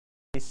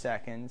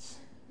seconds.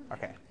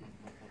 Okay.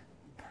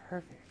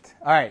 Perfect.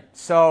 All right.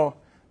 So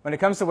when it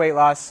comes to weight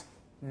loss,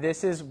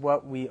 this is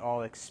what we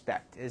all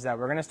expect, is that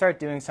we're going to start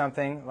doing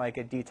something like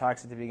a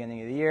detox at the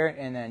beginning of the year,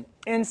 and then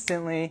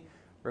instantly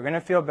we're going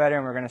to feel better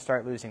and we're going to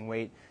start losing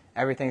weight.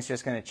 Everything's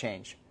just going to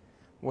change.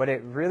 What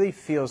it really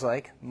feels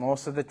like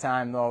most of the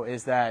time, though,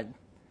 is that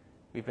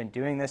we've been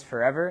doing this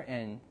forever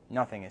and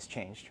nothing has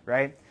changed,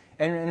 right?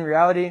 And in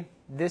reality,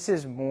 this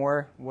is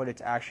more what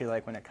it's actually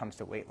like when it comes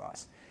to weight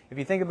loss. If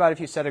you think about if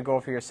you set a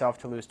goal for yourself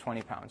to lose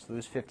 20 pounds,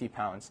 lose 50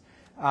 pounds,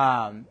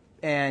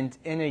 and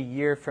in a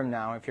year from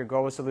now, if your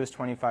goal was to lose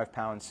 25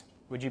 pounds,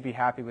 would you be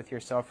happy with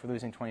yourself for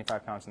losing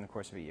 25 pounds in the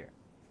course of a year?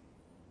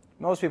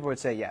 Most people would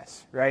say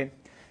yes, right?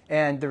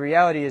 And the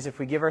reality is if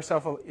we give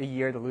ourselves a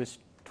year to lose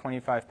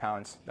 25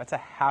 pounds, that's a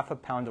half a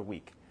pound a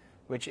week,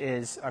 which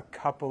is a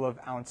couple of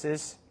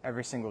ounces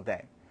every single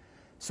day.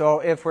 So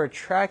if we're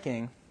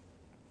tracking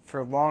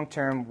for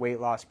long-term weight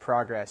loss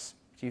progress,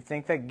 do you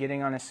think that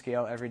getting on a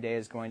scale every day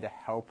is going to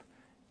help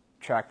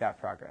track that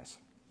progress?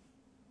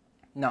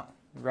 No,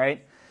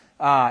 right?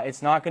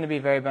 It's not going to be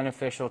very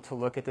beneficial to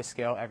look at the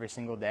scale every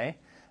single day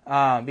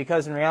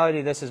because in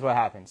reality, this is what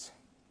happens.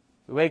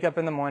 We wake up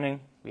in the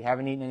morning, we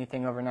haven't eaten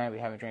anything overnight, we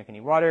haven't drank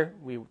any water,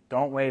 we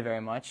don't weigh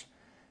very much.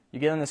 You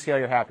get on the scale,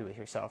 you're happy with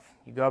yourself.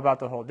 You go about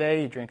the whole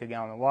day, you drink a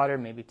gallon of water,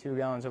 maybe 2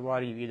 gallons of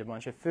water, you eat a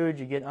bunch of food,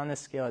 you get on the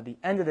scale at the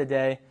end of the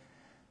day,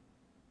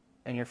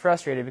 and you're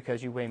frustrated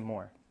because you weigh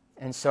more.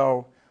 And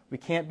so we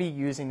can't be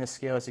using the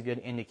scale as a good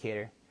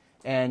indicator.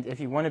 And if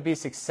you want to be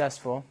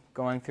successful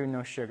going through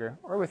no sugar,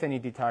 or with any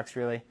detox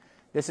really,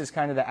 this is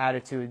kind of the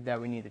attitude that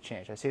we need to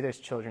change. I see there's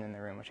children in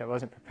the room, which I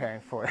wasn't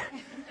preparing for.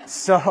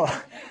 So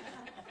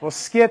we'll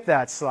skip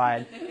that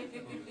slide.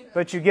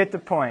 But you get the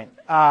point.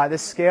 The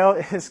scale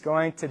is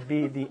going to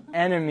be the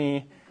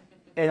enemy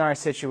in our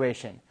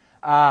situation.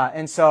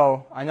 And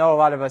so I know a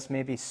lot of us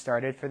maybe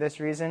started for this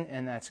reason,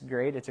 and that's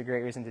great. It's a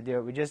great reason to do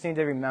it. We just need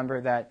to remember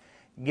that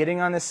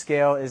getting on the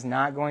scale is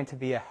not going to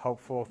be a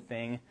helpful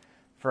thing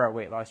for our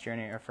weight loss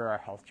journey or for our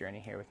health journey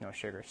here with no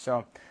sugar.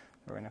 So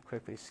we're going to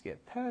quickly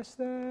skip past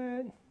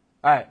that.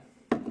 All right.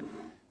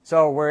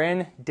 So we're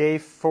in day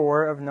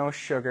 4 of no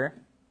sugar,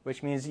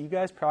 which means you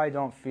guys probably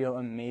don't feel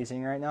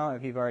amazing right now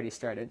if you've already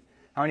started.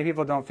 How many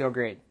people don't feel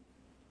great?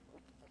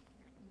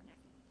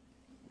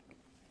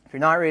 If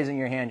you're not raising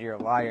your hand, you're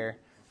a liar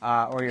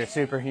or you're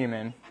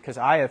superhuman, because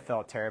I have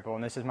felt terrible,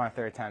 and this is my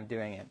 3rd time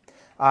doing it.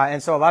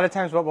 And so a lot of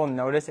times what we'll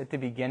notice at the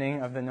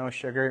beginning of the no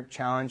sugar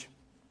challenge,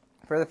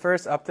 for the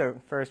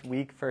first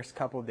week, first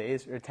couple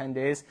days or 10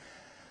 days,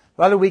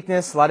 a lot of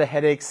weakness, a lot of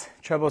headaches,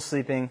 trouble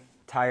sleeping,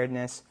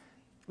 tiredness.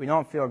 We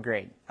don't feel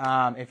great.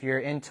 If you're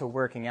into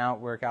working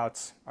out,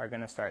 workouts are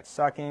going to start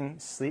sucking.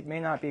 Sleep may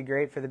not be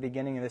great for the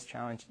beginning of this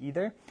challenge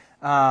either.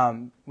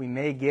 We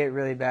may get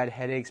really bad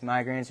headaches,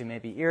 migraines. We may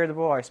be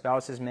irritable. Our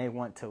spouses may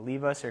want to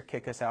leave us or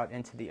kick us out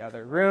into the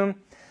other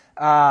room.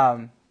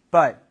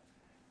 But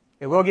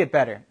it will get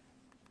better.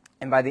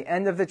 And by the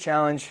end of the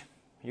challenge,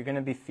 you're going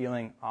to be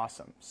feeling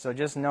awesome. So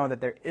just know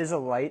that there is a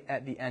light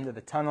at the end of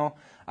the tunnel.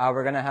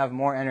 We're going to have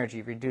more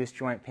energy, reduced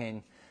joint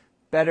pain,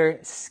 better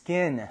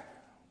skin.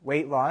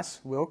 Weight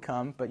loss will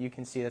come, but you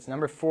can see that's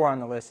number 4 on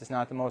the list. It's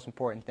not the most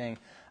important thing.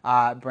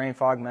 Brain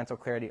fog, mental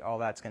clarity, all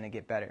that's going to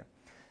get better.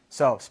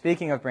 So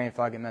speaking of brain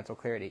fog and mental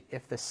clarity,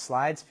 if the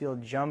slides feel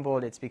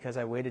jumbled, it's because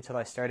I waited till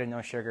I started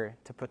no sugar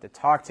to put the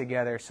talk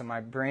together so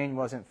my brain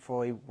wasn't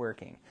fully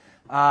working.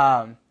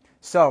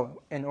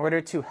 So in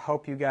order to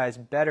help you guys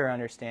better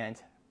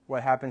understand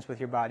what happens with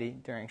your body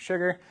during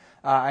sugar,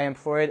 I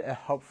employed a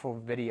helpful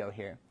video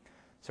here.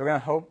 So we're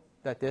going to hope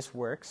that this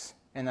works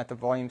and that the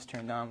volume's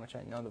turned on, which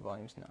I know the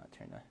volume's not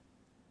turned on.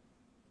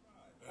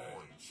 Hey,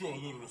 show a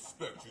little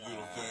respect, you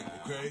little thing,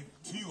 okay?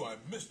 To you, I'm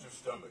Mr.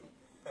 Stomach.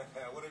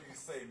 Whatever you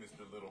say,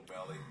 Mr. Little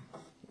Belly.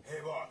 Hey,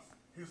 boss,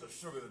 here's a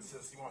sugar that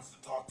says he wants to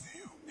talk to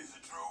you. Is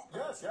it true?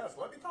 Yes,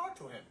 let me talk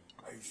to him.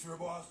 Are you sure,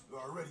 boss? There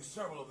are already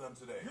several of them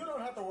today. You don't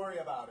have to worry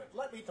about it.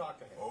 Let me talk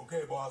to him.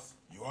 Okay, boss.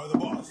 You are the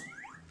boss.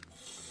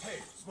 Hey,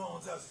 small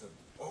intestine.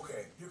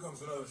 Okay, here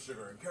comes another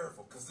sugar, and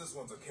careful, because this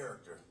one's a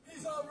character.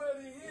 He's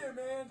already here,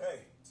 man. Hey,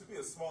 to be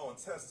a small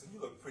intestine,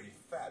 you look pretty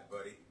fat,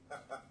 buddy.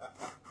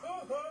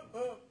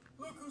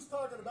 Look who's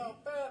talking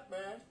about fat,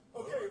 man.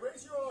 Okay,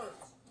 raise your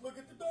arms. Look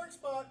at the dark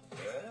spot.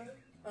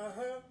 Yeah?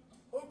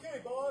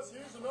 Okay, boss,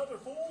 here's another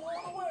fool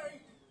on the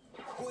way.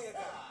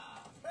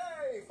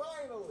 Hey,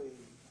 finally.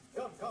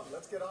 Come,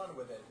 let's get on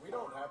with it. We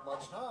don't have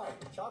much time.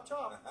 Chop,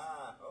 chop.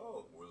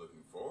 Oh, we're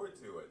looking forward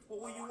to it.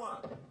 What will you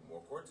want?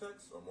 More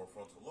cortex or more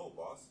frontal lobe,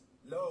 boss?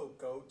 Lobe,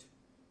 goat.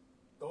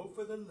 Go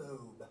for the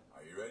lobe.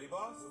 Are you ready,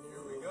 boss?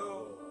 Here we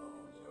go.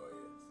 Enjoy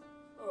it.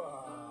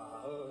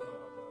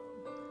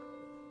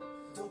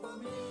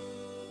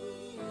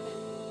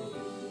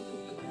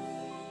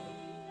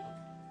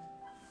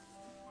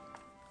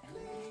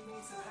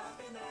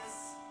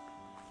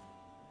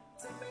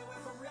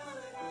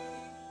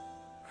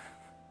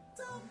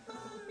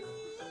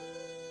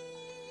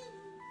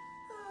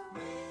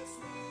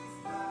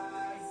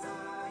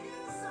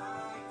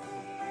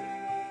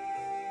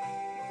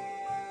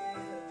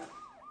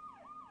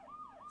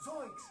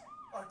 Zoinks!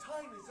 Our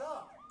time is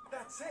up.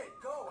 That's it.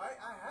 Go. I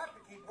have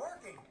to keep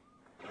working.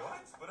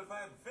 What? But if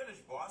I haven't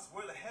finished, boss,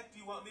 where the heck do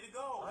you want me to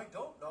go? I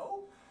don't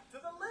know. To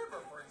the liver,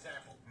 for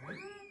example.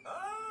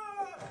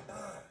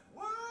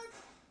 What?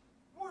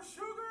 More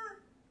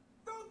sugar?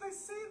 Don't they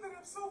see that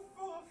I'm so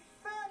full of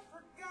fat, for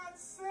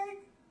God's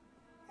sake?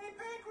 Hey,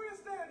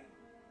 Pancreas Daddy,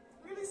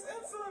 release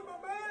insulin, my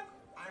man.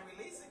 I'm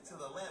releasing to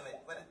the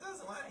limit, but it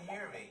doesn't want to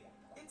hear me.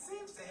 It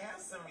seems to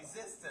have some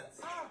resistance.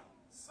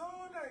 So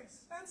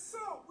nice. And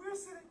so, we're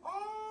sitting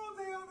all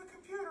day on the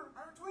computer,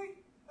 aren't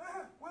we?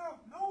 Well,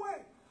 no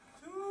way.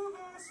 To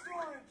the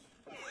storage.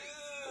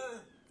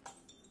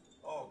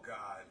 Oh,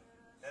 God.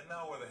 And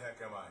now where the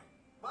heck am I?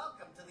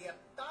 Welcome to the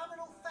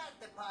abdominal fat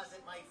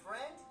deposit, my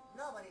friend.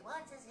 Nobody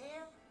wants us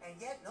here, and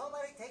yet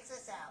nobody takes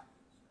us out.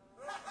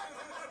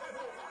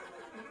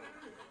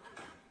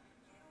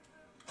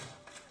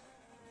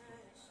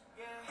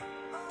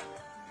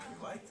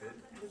 You liked it.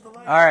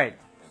 All right.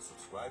 And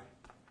subscribe.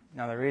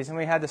 Now, the reason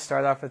we had to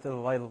start off with a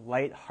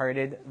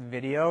light-hearted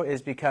video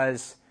is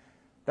because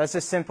that's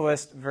the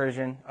simplest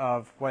version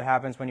of what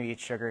happens when you eat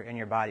sugar in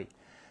your body.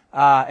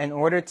 In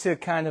order to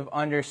kind of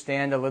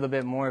understand a little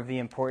bit more of the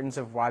importance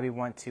of why we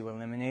want to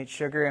eliminate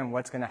sugar and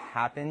what's going to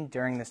happen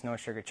during this no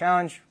sugar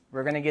challenge,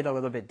 we're going to get a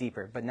little bit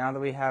deeper. But now that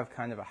we have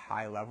kind of a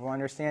high-level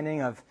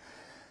understanding of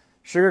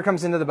sugar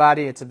comes into the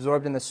body, it's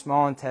absorbed in the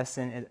small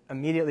intestine, it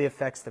immediately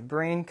affects the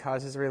brain,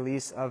 causes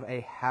release of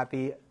a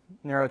happy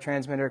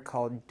neurotransmitter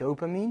called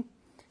dopamine,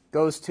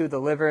 goes to the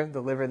liver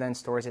then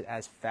stores it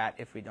as fat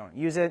if we don't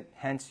use it,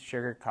 hence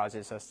sugar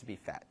causes us to be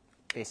fat,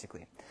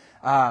 basically.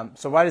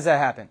 So why does that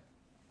happen?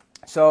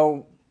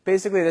 So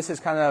basically this is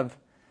kind of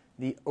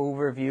the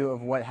overview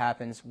of what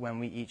happens when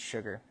we eat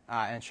sugar,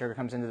 and sugar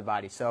comes into the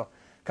body. So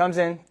it comes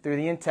in through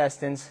the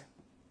intestines,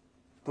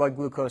 blood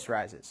glucose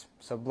rises.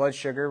 So blood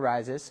sugar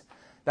rises.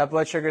 That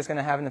blood sugar is going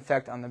to have an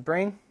effect on the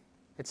brain.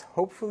 It's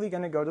hopefully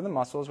going to go to the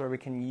muscles where we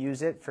can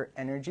use it for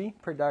energy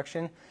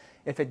production.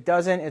 If it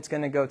doesn't, it's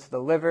going to go to the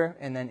liver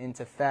and then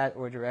into fat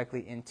or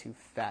directly into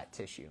fat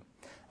tissue.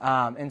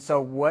 And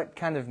so what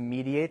kind of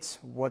mediates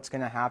what's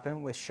going to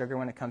happen with sugar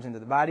when it comes into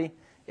the body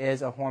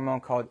is a hormone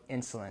called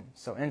insulin.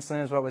 So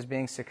insulin is what was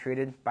being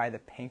secreted by the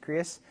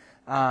pancreas,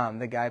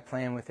 the guy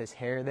playing with his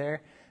hair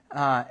there.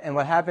 And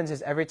what happens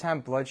is every time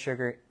blood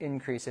sugar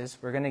increases,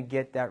 we're going to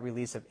get that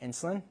release of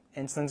insulin.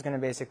 Insulin's going to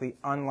basically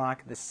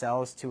unlock the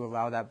cells to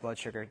allow that blood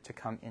sugar to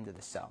come into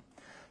the cell.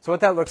 So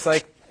what that looks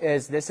like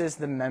is this is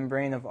the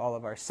membrane of all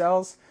of our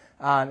cells,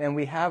 and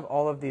we have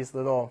all of these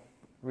little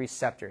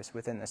receptors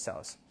within the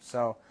cells.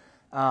 So,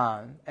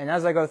 and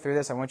as I go through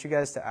this, I want you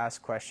guys to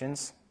ask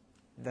questions.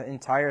 The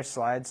entire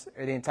slides,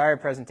 or the entire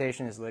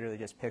presentation is literally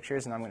just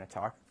pictures, and I'm going to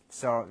talk.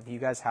 So if you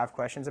guys have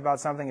questions about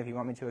something, if you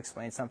want me to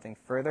explain something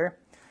further,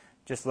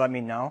 just let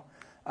me know.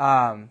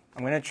 I'm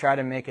going to try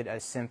to make it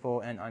as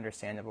simple and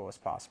understandable as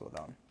possible,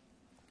 though.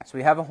 So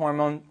we have a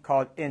hormone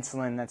called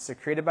insulin that's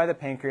secreted by the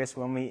pancreas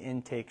when we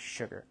intake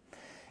sugar.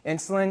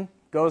 Insulin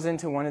goes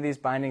into one of these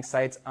binding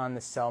sites on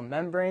the cell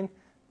membrane,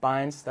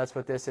 binds, that's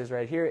what this is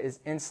right here, is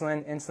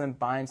insulin. Insulin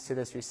binds to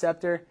this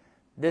receptor.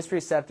 This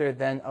receptor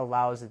then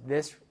allows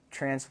this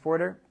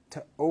transporter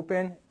to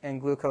open,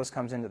 and glucose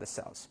comes into the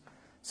cells.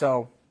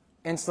 So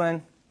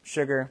insulin,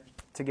 sugar,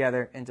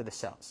 together into the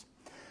cells.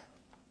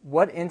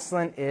 What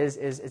insulin is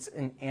it's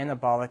an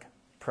anabolic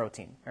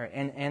protein, or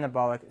an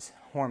anabolic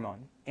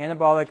hormone.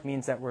 Anabolic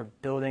means that we're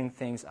building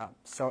things up.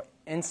 So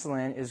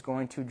insulin is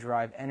going to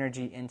drive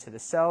energy into the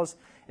cells.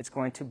 It's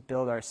going to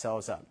build our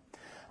cells up.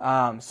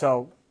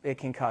 So it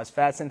can cause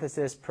fat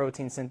synthesis,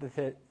 protein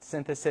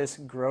synthesis,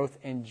 growth,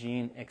 and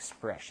gene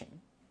expression.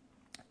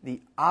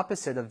 The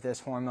opposite of this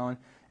hormone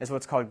is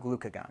what's called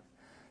glucagon.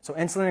 So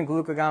insulin and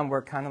glucagon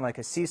work kind of like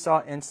a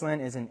seesaw.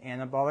 Insulin is an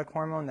anabolic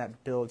hormone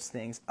that builds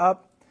things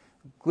up.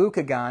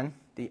 Glucagon,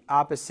 the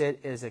opposite,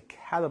 is a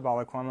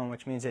catabolic hormone,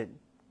 which means it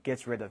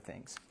gets rid of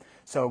things.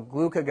 So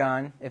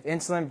glucagon, if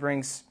insulin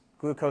brings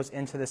glucose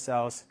into the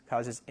cells,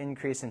 causes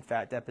increase in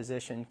fat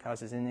deposition,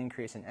 causes an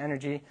increase in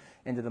energy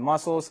into the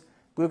muscles,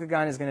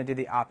 glucagon is going to do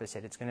the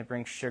opposite. It's going to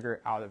bring sugar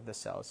out of the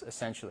cells,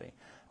 essentially.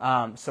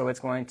 So it's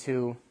going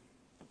to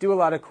do a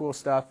lot of cool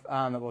stuff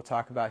that we'll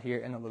talk about here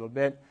in a little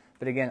bit.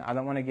 But again, I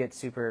don't want to get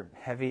super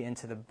heavy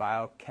into the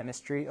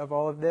biochemistry of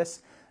all of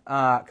this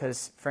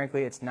because,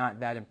 frankly, it's not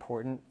that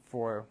important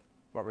for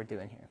what we're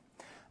doing here.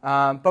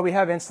 But we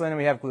have insulin and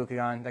we have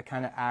glucagon that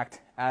kind of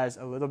act as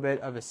a little bit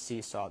of a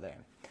seesaw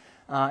there.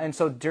 And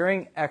so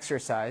during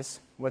exercise,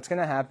 what's going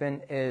to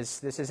happen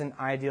is this is an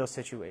ideal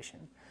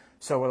situation.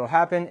 So what will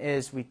happen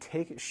is we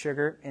take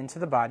sugar into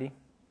the body,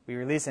 we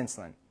release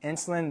insulin.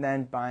 Insulin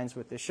then binds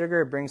with the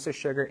sugar, brings the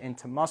sugar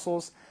into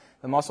muscles.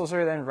 The muscles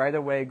are then right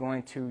away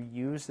going to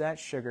use that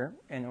sugar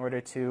in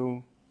order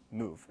to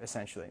move,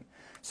 essentially.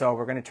 So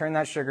we're going to turn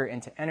that sugar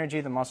into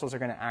energy. The muscles are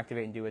going to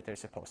activate and do what they're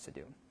supposed to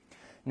do.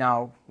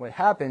 Now, what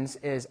happens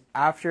is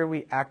after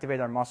we activate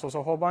our muscles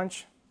a whole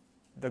bunch,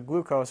 the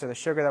glucose or the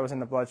sugar that was in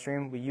the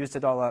bloodstream, we used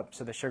it all up,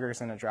 so the sugar is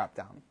going to drop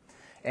down.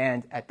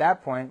 And at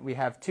that point, we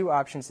have two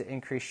options to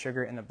increase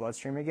sugar in the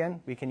bloodstream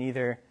again. We can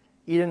either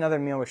eat another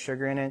meal with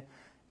sugar in it,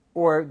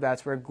 Or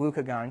that's where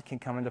glucagon can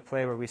come into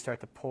play, where we start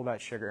to pull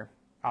that sugar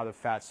out of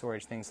fat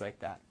storage, things like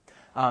that.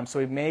 So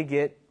we may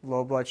get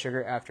low blood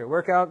sugar after a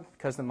workout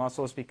because the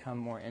muscles become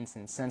more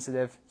insulin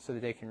sensitive so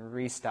that they can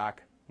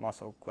restock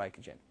muscle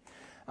glycogen.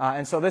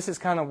 And so this is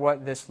kind of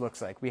what this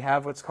looks like. We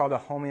have what's called a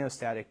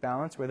homeostatic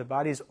balance, where the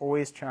body is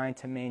always trying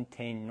to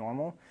maintain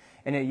normal,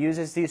 and it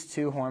uses these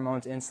two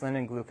hormones, insulin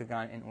and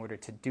glucagon, in order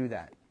to do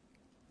that.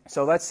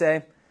 So let's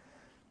say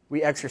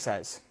we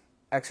exercise.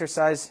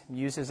 Exercise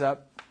uses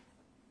up,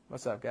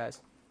 what's up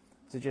guys?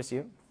 Is it just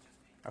you?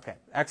 Okay.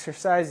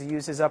 Exercise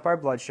uses up our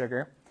blood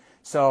sugar.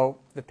 So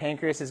the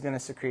pancreas is going to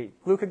secrete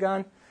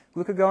glucagon.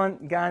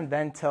 Glucagon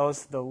then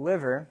tells the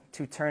liver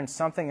to turn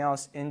something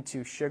else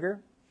into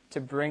sugar to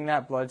bring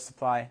that blood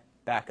supply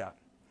back up.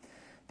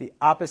 The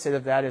opposite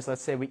of that is,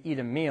 let's say we eat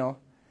a meal.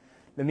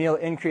 The meal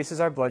increases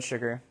our blood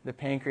sugar. The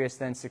pancreas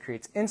then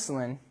secretes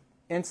insulin.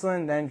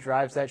 Insulin then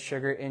drives that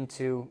sugar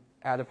into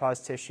adipose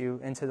tissue,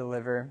 into the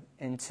liver,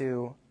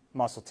 into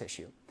muscle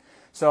tissue.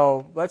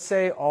 So let's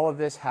say all of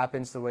this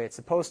happens the way it's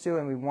supposed to,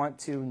 and we want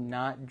to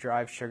not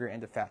drive sugar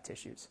into fat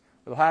tissues.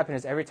 What will happen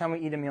is every time we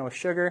eat a meal with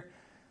sugar,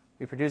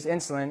 we produce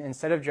insulin.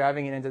 Instead of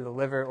driving it into the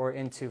liver or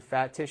into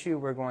fat tissue,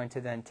 we're going to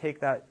then take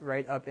that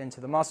right up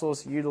into the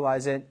muscles,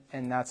 utilize it,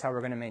 and that's how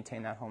we're going to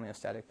maintain that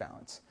homeostatic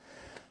balance.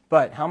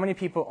 But how many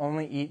people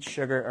only eat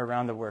sugar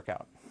around a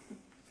workout?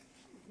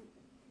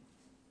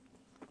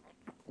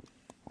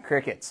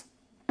 Crickets.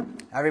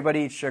 Everybody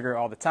eats sugar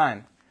all the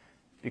time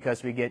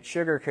because we get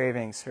sugar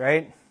cravings,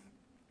 right?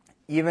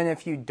 Even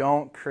if you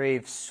don't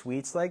crave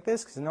sweets like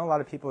this, because I know a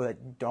lot of people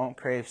that don't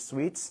crave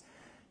sweets,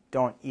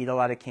 don't eat a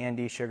lot of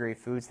candy, sugary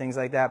foods, things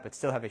like that, but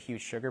still have a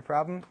huge sugar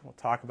problem. We'll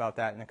talk about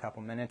that in a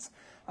couple minutes.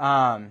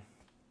 But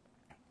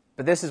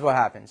this is what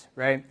happens,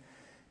 right?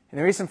 And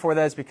the reason for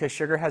that is because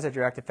sugar has a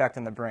direct effect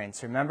on the brain.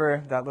 So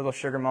remember that little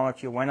sugar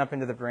molecule went up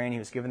into the brain, he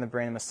was giving the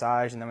brain a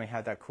massage, and then we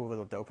had that cool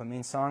little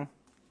dopamine song.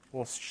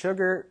 Well,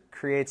 sugar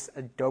creates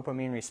a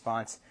dopamine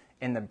response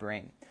in the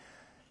brain.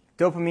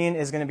 Dopamine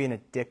is going to be an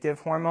addictive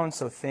hormone,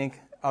 so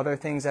think other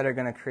things that are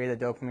going to create a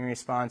dopamine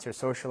response are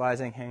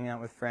socializing, hanging out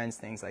with friends,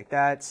 things like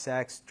that,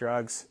 sex,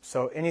 drugs.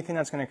 So anything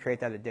that's going to create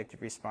that addictive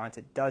response,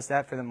 it does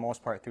that for the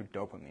most part through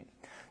dopamine.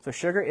 So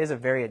sugar is a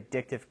very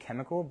addictive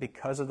chemical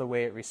because of the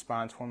way it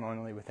responds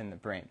hormonally within the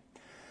brain.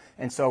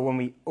 And so when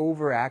we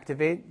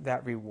overactivate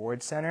that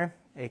reward center,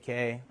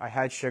 aka I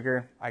had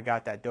sugar, I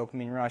got that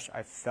dopamine rush,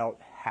 I felt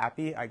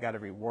happy, I got a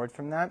reward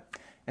from that,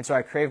 and so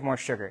I crave more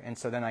sugar, and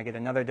so then I get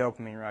another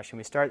dopamine rush, and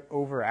we start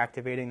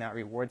overactivating that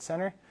reward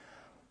center,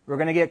 we're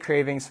going to get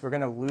cravings, we're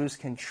going to lose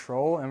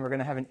control, and we're going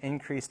to have an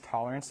increased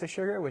tolerance to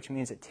sugar, which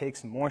means it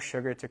takes more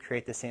sugar to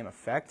create the same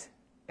effect,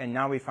 and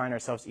now we find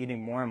ourselves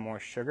eating more and more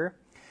sugar.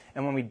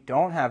 And when we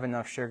don't have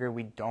enough sugar,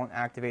 we don't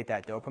activate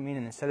that dopamine,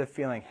 and instead of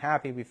feeling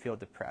happy, we feel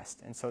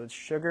depressed. And so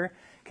sugar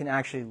can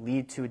actually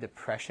lead to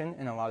depression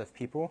in a lot of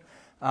people.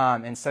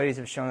 And studies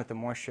have shown that the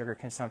more sugar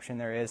consumption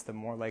there is, the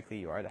more likely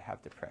you are to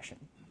have depression.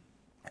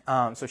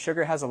 So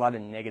sugar has a lot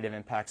of negative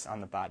impacts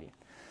on the body.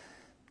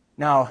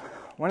 Now,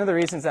 one of the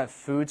reasons that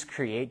foods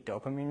create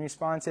dopamine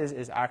responses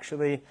is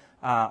actually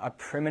a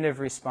primitive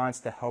response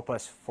to help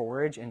us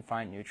forage and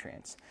find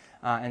nutrients.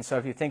 And so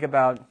if you think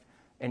about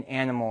an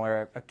animal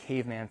or a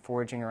caveman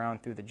foraging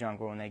around through the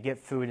jungle, and they get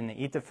food and they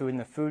eat the food, and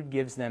the food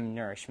gives them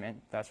nourishment.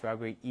 That's why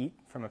we eat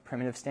from a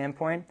primitive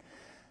standpoint.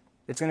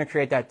 It's going to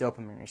create that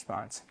dopamine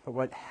response. But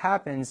what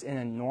happens in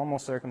a normal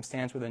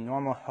circumstance with a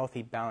normal,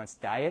 healthy,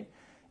 balanced diet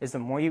is the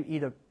more you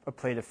eat a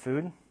plate of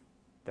food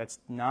that's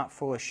not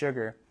full of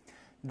sugar,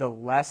 the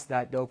less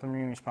that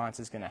dopamine response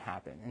is going to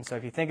happen. And so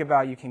if you think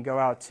about, you can go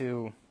out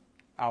to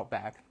go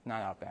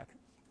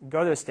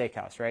to a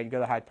steakhouse, right? You go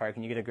to Hyde Park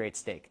and you get a great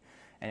steak.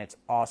 And it's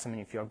awesome and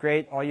you feel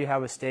great. All you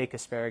have is steak,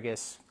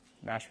 asparagus,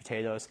 mashed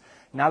potatoes.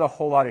 Not a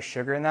whole lot of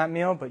sugar in that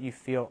meal, but you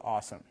feel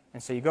awesome.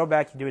 And so you go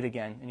back, you do it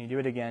again, and you do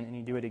it again, and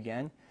you do it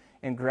again.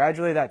 And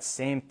gradually that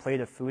same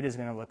plate of food is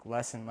going to look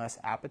less and less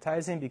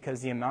appetizing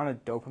because the amount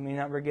of dopamine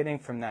that we're getting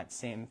from that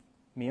same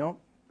meal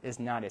is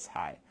not as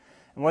high.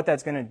 And what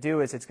that's going to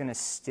do is it's going to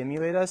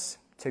stimulate us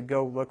to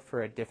go look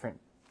for a different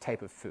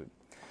type of food.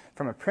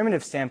 From a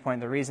primitive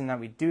standpoint, the reason that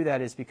we do that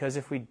is because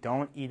if we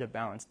don't eat a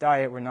balanced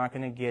diet, we're not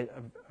going to get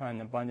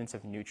an abundance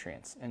of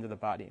nutrients into the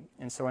body.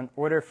 And so in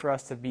order for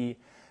us to be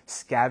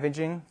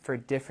scavenging for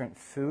different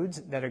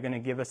foods that are going to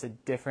give us a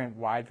different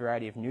wide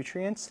variety of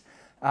nutrients,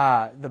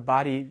 the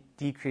body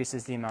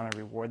decreases the amount of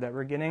reward that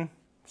we're getting,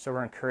 so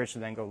we're encouraged to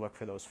then go look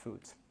for those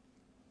foods.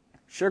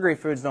 Sugary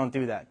foods don't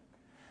do that.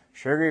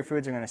 Sugary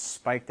foods are going to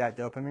spike that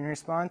dopamine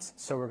response,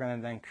 so we're going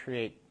to then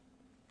create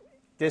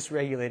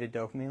dysregulated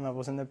dopamine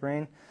levels in the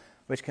brain,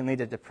 which can lead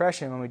to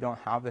depression when we don't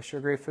have the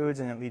sugary foods,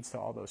 and it leads to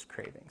all those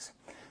cravings.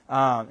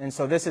 And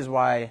so this is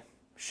why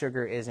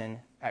sugar is in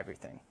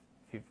everything.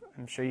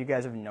 I'm sure you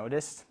guys have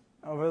noticed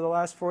over the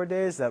last 4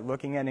 days that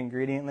looking at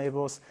ingredient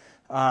labels,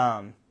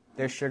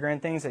 there's sugar in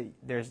things that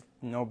there's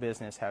no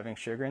business having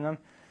sugar in them.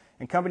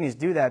 And companies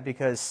do that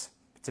because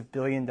it's a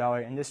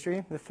billion-dollar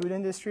industry, the food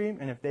industry,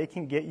 and if they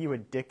can get you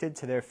addicted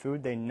to their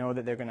food, they know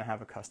that they're going to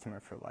have a customer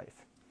for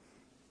life.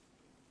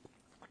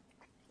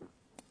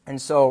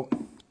 And so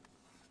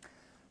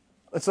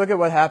let's look at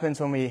what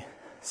happens when we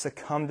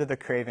succumb to the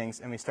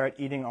cravings and we start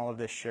eating all of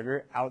this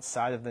sugar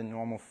outside of the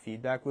normal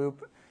feedback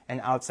loop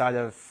and outside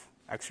of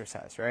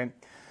exercise, right?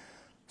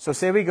 So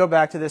say we go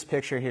back to this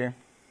picture here,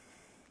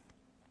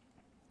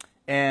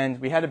 and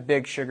we had a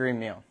big sugary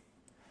meal.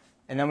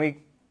 And then we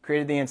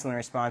created the insulin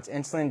response.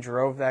 Insulin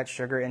drove that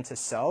sugar into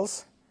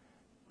cells,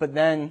 but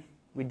then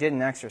we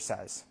didn't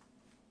exercise.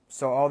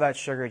 So all that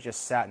sugar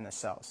just sat in the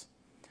cells.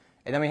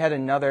 And then we had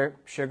another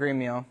sugary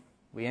meal.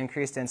 We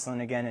increased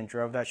insulin again and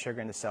drove that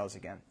sugar into cells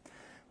again.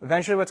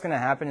 Eventually what's going to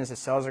happen is the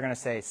cells are going to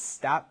say,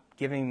 stop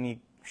giving me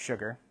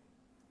sugar.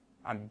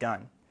 I'm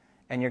done.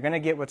 And you're going to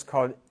get what's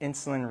called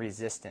insulin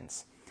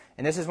resistance.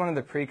 And this is one of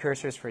the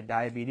precursors for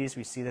diabetes.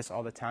 We see this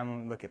all the time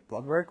when we look at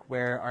blood work,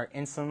 where our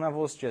insulin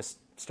levels just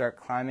start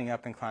climbing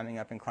up and climbing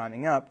up and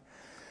climbing up.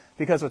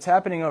 Because what's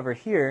happening over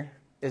here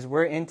is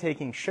we're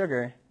intaking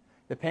sugar.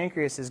 The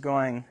pancreas is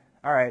going,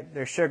 all right,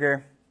 there's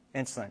sugar,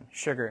 insulin,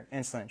 sugar,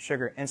 insulin,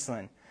 sugar,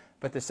 insulin.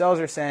 But the cells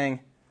are saying,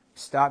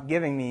 stop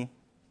giving me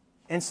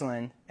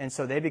insulin, and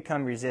so they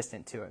become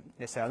resistant to it.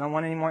 They say, I don't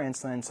want any more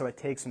insulin, so it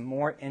takes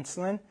more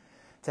insulin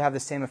to have the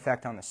same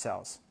effect on the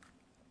cells.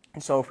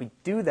 And so if we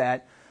do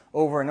that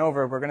over and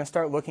over, we're going to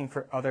start looking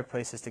for other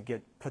places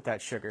to put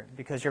that sugar.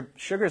 Because your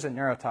sugar is a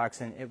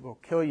neurotoxin. It will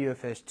kill you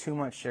if there's too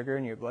much sugar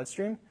in your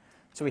bloodstream.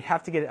 So we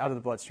have to get it out of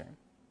the bloodstream.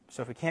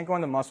 So if we can't go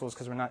into muscles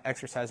because we're not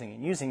exercising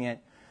and using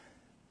it,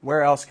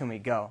 where else can we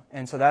go?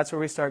 And so that's where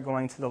we start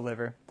going to the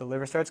liver. The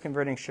liver starts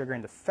converting sugar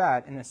into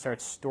fat, and it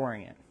starts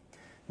storing it.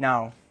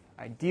 Now,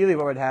 ideally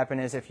what would happen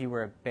is if you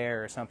were a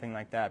bear or something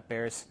like that,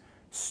 bears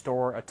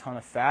store a ton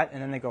of fat, and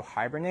then they go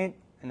hibernate,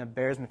 and the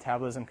bear's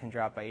metabolism can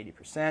drop by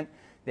 80%.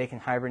 They can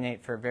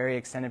hibernate for very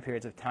extended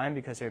periods of time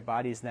because their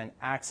body's then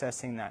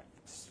accessing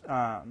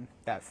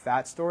that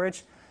fat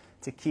storage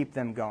to keep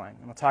them going.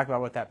 And we'll talk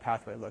about what that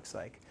pathway looks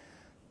like.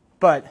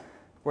 But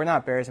we're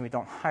not bears and we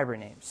don't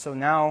hibernate. So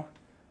now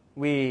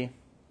we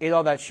ate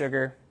all that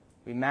sugar,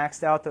 we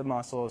maxed out the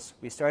muscles,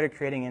 we started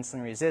creating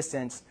insulin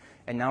resistance,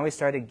 and now we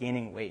started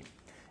gaining weight.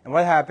 And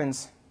what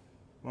happens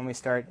when we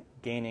start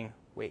gaining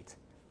weight?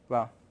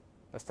 Well,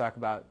 let's back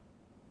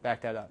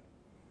that up.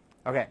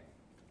 Okay,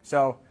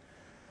 so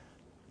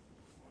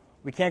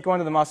we can't go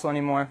into the muscle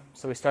anymore,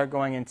 so we start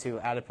going into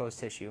adipose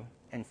tissue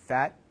and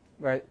fat,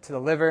 right, to the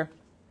liver.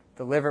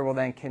 The liver will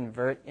then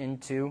convert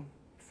into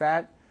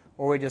fat,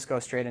 or we just go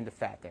straight into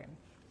fat there.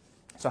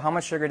 So how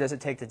much sugar does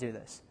it take to do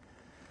this?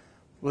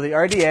 Well, the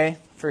RDA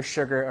for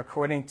sugar,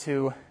 according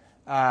to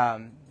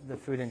the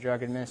Food and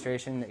Drug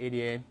Administration, the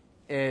ADA,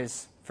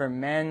 is for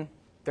men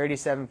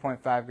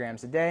 37.5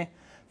 grams a day,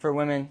 for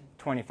women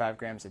 25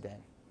 grams a day.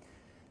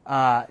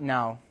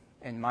 Now,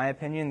 in my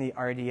opinion, the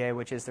RDA,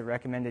 which is the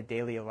recommended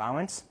daily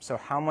allowance, so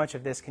how much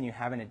of this can you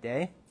have in a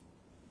day?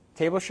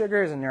 Table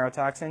sugar is a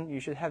neurotoxin. You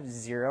should have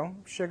 0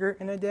 sugar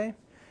in a day.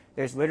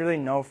 There's literally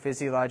no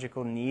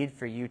physiological need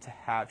for you to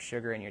have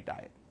sugar in your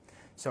diet.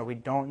 So we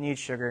don't need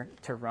sugar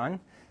to run.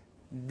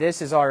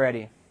 This is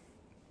already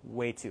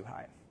way too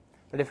high.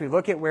 But if we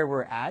look at where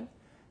we're at,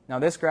 now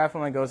this graph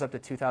only goes up to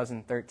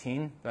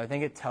 2013, but I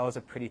think it tells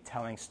a pretty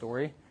telling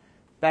story.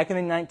 Back in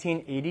the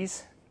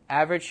 1980s,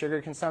 average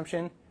sugar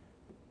consumption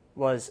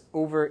was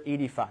over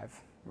 85,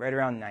 right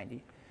around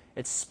 90.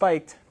 It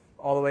spiked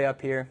all the way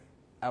up here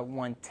at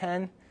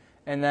 110,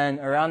 and then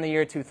around the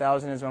year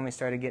 2000 is when we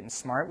started getting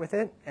smart with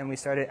it, and we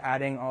started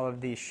adding all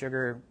of these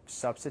sugar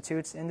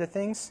substitutes into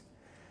things.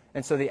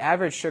 And so the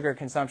average sugar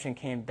consumption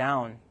came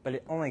down, but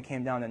it only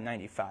came down to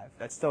 95.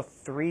 That's still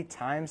 3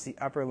 times the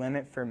upper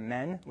limit for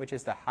men, which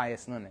is the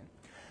highest limit.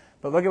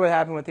 But look at what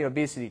happened with the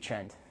obesity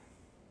trend.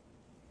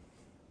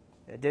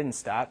 It didn't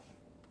stop.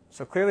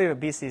 So clearly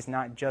obesity is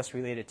not just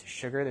related to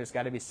sugar. There's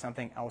got to be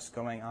something else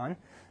going on.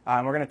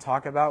 We're going to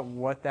talk about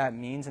what that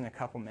means in a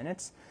couple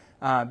minutes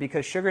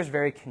because sugar is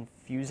very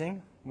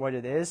confusing what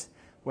it is.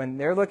 When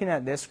they're looking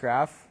at this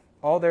graph,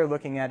 all they're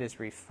looking at is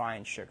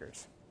refined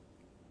sugars.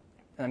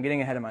 And I'm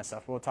getting ahead of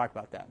myself. We'll talk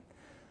about that.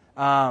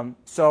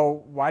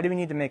 So why do we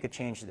need to make a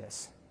change to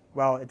this?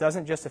 Well, it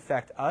doesn't just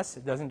affect us.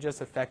 It doesn't just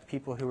affect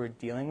people who are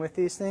dealing with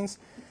these things.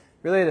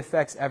 Really, it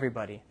affects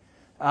everybody.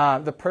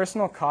 The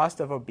personal cost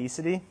of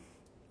obesity,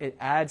 it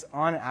adds,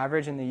 on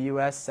average in the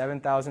U.S.,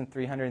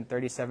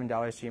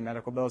 $7,337 to your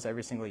medical bills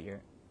every single year.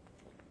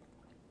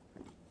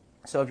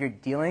 So if you're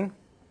dealing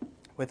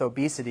with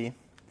obesity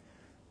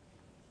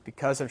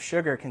because of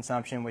sugar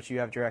consumption, which you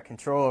have direct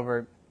control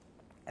over,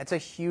 that's a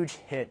huge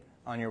hit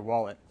on your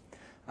wallet.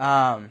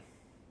 I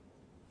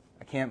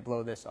can't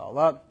blow this all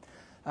up.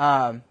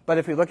 But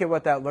if we look at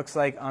what that looks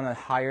like on a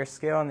higher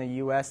scale in the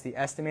U.S., the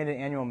estimated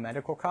annual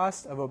medical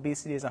cost of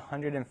obesity is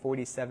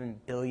 $147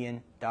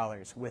 billion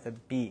with a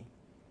B.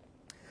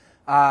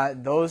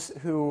 Those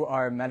who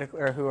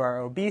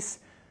are obese,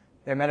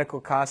 their medical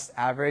costs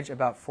average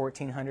about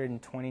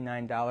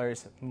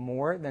 $1,429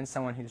 more than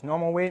someone who's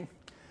normal weight.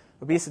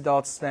 Obese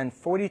adults spend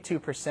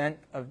 42%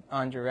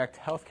 on direct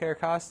healthcare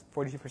costs,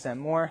 42%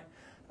 more,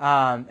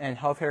 and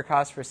healthcare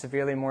costs for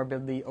severely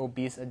morbidly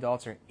obese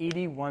adults are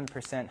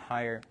 81%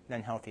 higher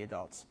than healthy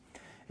adults.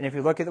 And if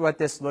you look at what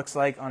this looks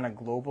like on a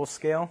global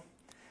scale,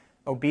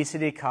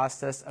 obesity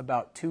costs us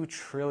about $2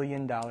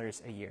 trillion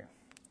a year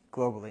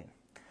globally.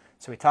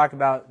 So we talk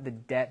about the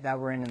debt that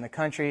we're in the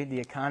country,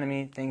 the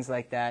economy, things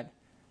like that.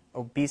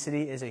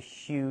 Obesity is a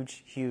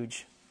huge,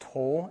 huge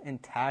toll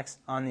and tax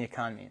on the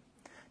economy.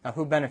 Now,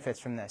 who benefits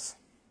from this?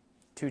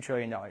 $2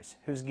 trillion.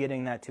 Who's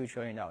getting that $2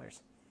 trillion?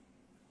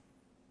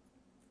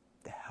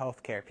 The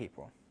healthcare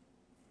people,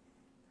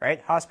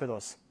 right?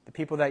 Hospitals, the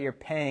people that you're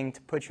paying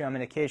to put you on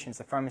medications,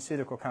 the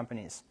pharmaceutical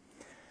companies.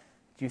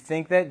 Do you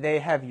think that they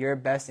have your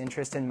best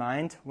interest in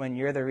mind when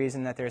you're the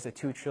reason that there's a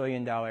 $2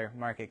 trillion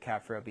market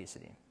cap for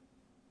obesity?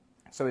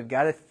 So we've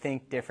got to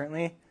think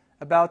differently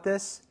about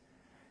this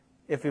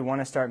if we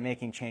want to start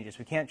making changes.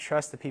 We can't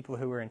trust the people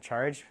who are in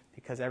charge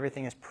because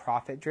everything is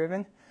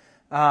profit-driven.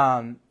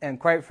 And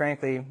quite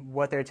frankly,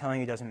 what they're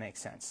telling you doesn't make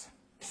sense.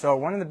 So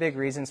one of the big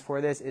reasons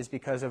for this is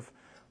because of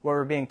what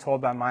we're being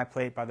told by My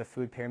Plate, by the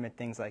food pyramid,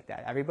 things like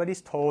that.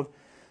 Everybody's told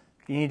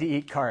you need to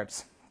eat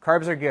carbs.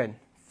 Carbs are good.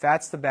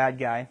 Fat's the bad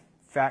guy.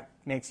 Fat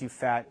makes you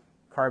fat.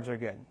 Carbs are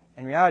good.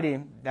 In reality,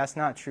 that's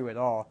not true at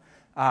all.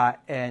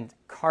 And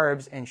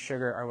carbs and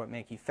sugar are what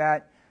make you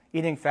fat.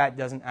 Eating fat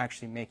doesn't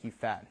actually make you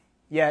fat.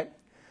 Yet,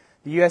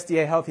 the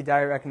USDA healthy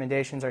diet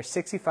recommendations are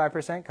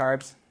 65%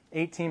 carbs,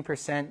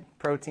 18%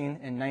 protein,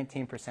 and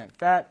 19%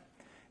 fat.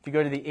 If you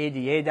go to the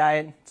ADA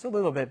diet, it's a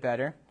little bit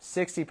better.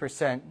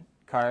 60%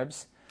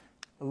 carbs,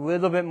 a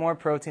little bit more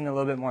protein, a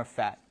little bit more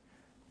fat.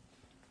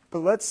 But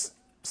let's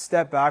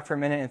step back for a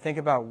minute and think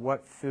about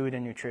what food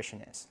and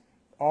nutrition is.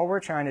 All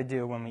we're trying to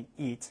do when we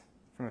eat,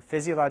 from a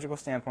physiological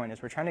standpoint,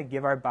 is we're trying to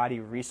give our body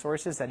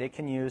resources that it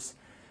can use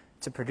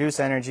to produce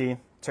energy,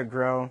 to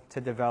grow,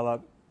 to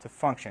develop, to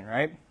function,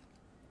 right?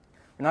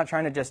 We're not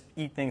trying to just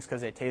eat things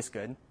because they taste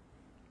good.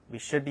 We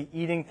should be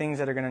eating things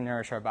that are going to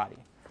nourish our body.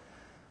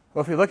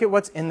 Well, if we look at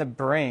what's in the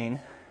brain's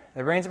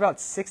about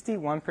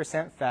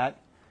 61%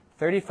 fat,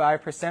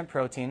 35%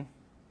 protein,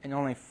 and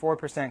only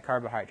 4%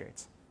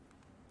 carbohydrates.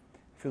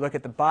 If we look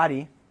at the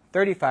body,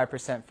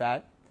 35%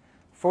 fat,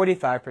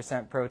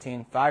 45%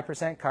 protein,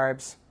 5%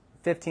 carbs,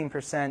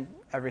 15%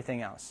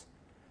 everything else.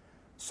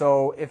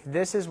 So if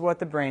this is what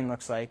the brain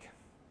looks like,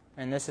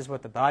 and this is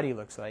what the body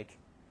looks like,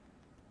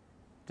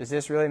 does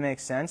this really make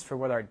sense for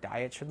what our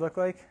diet should look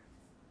like?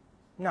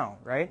 No,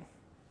 right?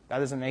 That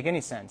doesn't make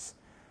any sense.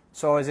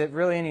 So is it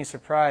really any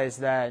surprise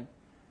that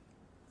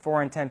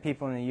 4 in 10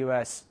 people in the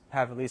U.S.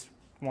 have at least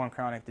one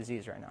chronic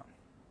disease right now?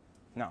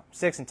 No,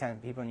 6 in 10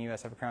 people in the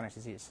U.S. have a chronic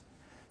disease.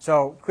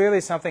 So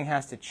clearly something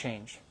has to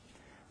change.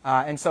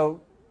 And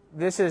so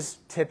this is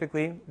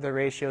typically the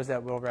ratios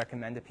that we'll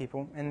recommend to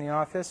people in the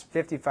office: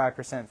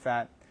 55%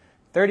 fat,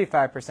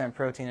 35%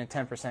 protein, and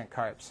 10%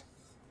 carbs.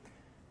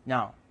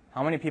 Now,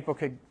 how many people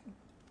could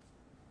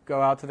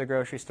go out to the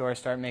grocery store,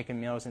 start making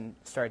meals, and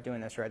start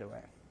doing this right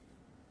away?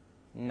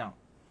 No.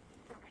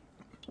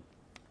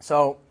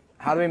 So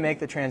how do we make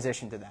the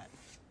transition to that?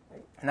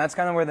 And that's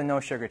kind of where the no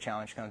sugar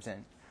challenge comes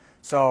in.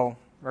 So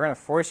we're going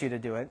to force you to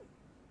do it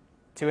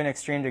to an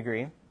extreme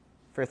degree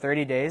for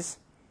 30 days,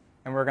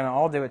 and we're going to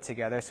all do it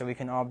together so we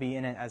can all be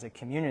in it as a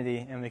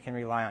community and we can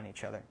rely on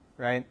each other,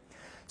 right?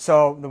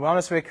 So the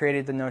Wellness Way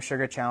created the no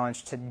sugar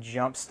challenge to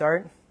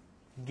jumpstart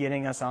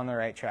getting us on the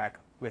right track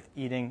with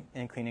eating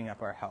and cleaning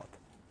up our health.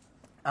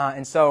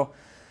 And so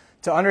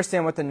to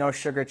understand what the no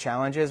sugar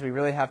challenge is, we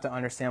really have to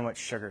understand what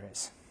sugar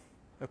is.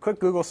 A quick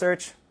Google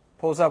search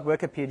pulls up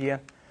Wikipedia.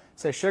 It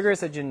says sugar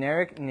is a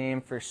generic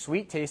name for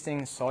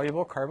sweet-tasting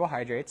soluble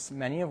carbohydrates,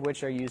 many of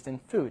which are used in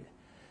food.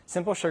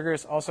 Simple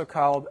sugars, also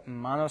called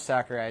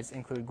monosaccharides,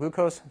 include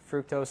glucose,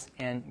 fructose,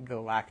 and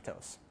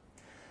galactose.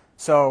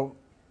 So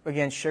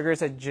again, sugar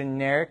is a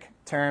generic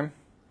term.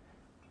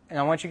 And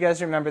I want you guys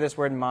to remember this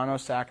word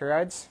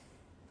monosaccharides: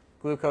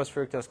 glucose,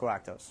 fructose,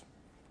 galactose.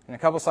 In a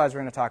couple slides,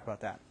 we're going to talk about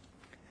that.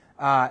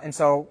 And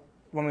so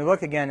when we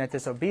look again at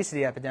this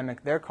obesity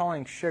epidemic, they're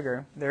calling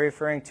sugar, they're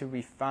referring to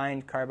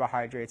refined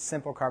carbohydrates,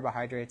 simple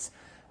carbohydrates,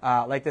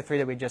 like the 3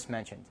 that we just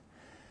mentioned.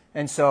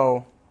 And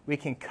so we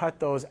can cut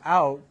those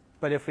out,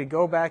 but if we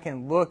go back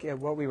and look at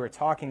what we were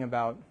talking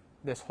about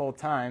this whole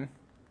time,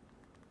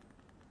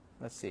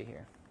 let's see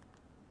here.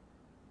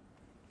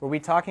 Were we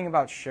talking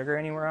about sugar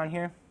anywhere on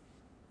here?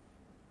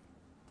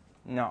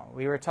 No,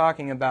 we were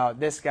talking about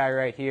this guy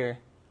right here,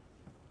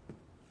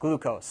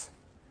 glucose.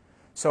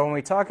 So when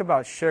we talk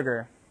about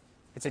sugar,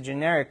 it's a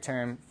generic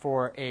term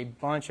for a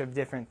bunch of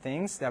different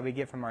things that we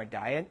get from our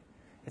diet.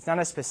 It's not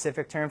a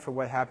specific term for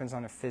what happens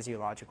on a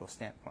physiological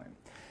standpoint.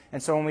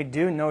 And so when we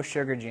do No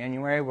Sugar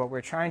January, what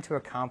we're trying to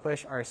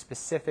accomplish are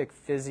specific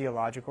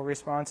physiological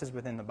responses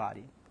within the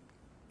body.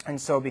 And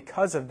so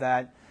because of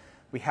that,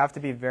 we have to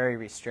be very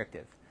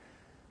restrictive.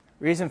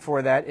 Reason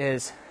for that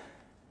is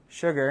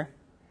sugar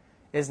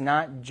is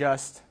not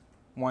just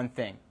one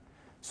thing.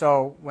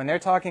 So when they're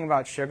talking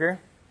about sugar,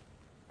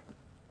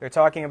 they're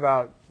talking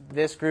about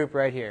this group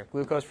right here,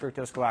 glucose,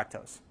 fructose,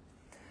 galactose.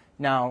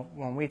 Now,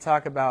 when we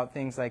talk about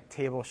things like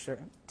table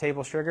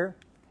sugar,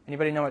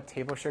 anybody know what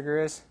table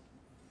sugar is?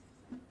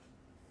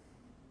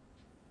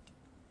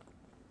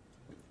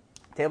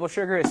 Table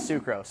sugar is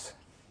sucrose.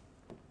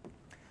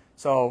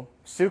 So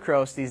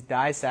sucrose, these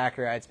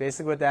disaccharides,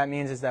 basically what that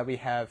means is that we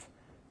have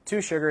two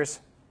sugars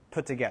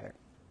put together.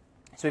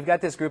 So we've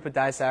got this group of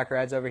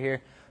disaccharides over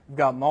here. We've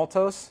got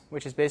maltose,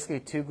 which is basically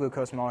two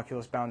glucose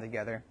molecules bound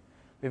together.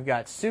 We've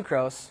got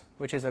sucrose,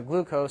 which is a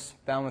glucose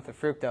bound with a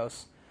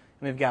fructose.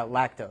 And we've got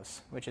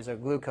lactose, which is a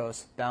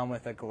glucose bound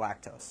with a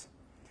galactose.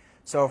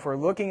 So if we're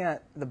looking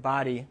at the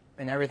body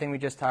and everything we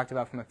just talked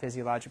about from a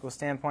physiological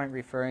standpoint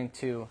referring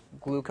to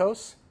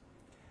glucose,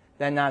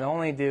 then not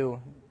only do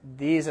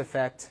these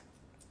affect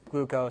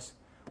glucose,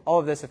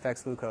 all of this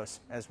affects glucose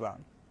as well.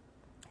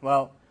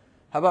 Well,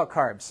 how about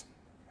carbs?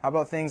 How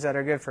about things that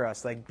are good for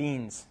us, like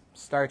beans,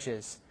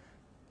 starches,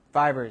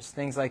 fibers,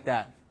 things like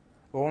that?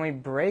 Well, when we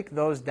break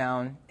those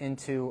down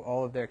into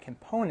all of their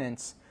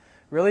components,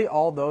 really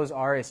all those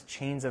are is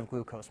chains of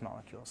glucose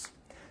molecules.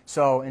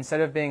 So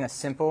instead of being a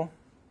simple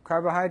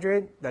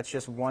carbohydrate that's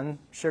just one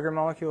sugar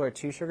molecule or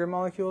two sugar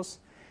molecules,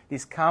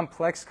 these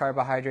complex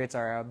carbohydrates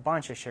are a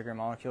bunch of sugar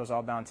molecules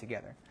all bound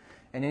together.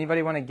 And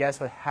anybody want to guess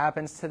what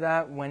happens to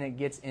that when it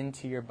gets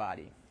into your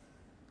body?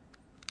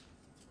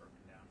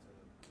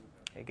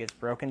 It gets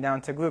broken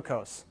down to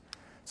glucose.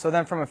 So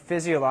then from a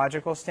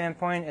physiological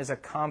standpoint, is a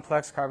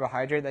complex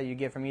carbohydrate that you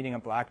get from eating a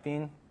black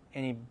bean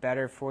any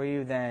better for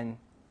you than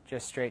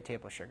just straight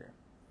table sugar?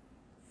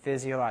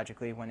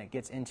 Physiologically, when it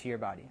gets into your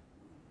body?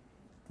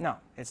 No,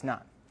 it's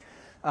not.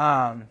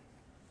 And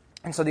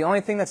so the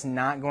only thing that's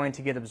not going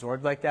to get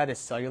absorbed like that is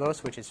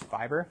cellulose, which is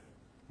fiber.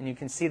 And you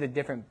can see the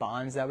different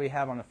bonds that we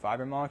have on the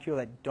fiber molecule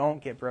that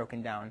don't get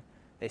broken down.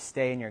 They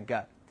stay in your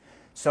gut.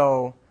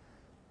 So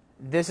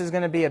this is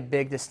going to be a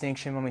big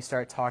distinction when we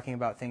start talking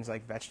about things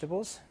like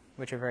vegetables,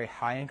 which are very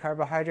high in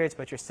carbohydrates,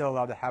 but you're still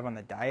allowed to have on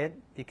the diet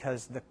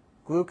because the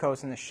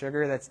glucose and the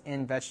sugar that's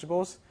in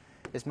vegetables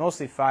is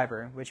mostly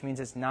fiber, which means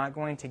it's not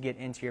going to get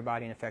into your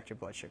body and affect your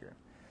blood sugar.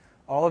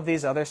 All of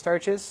these other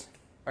starches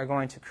are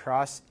going to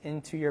cross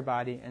into your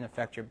body and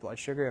affect your blood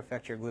sugar,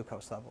 affect your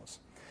glucose levels.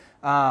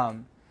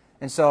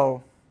 And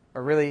so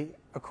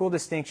a cool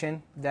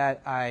distinction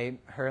that I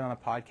heard on a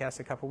podcast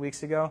a couple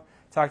weeks ago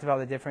talked about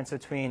the difference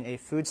between a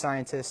food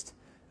scientist,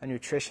 a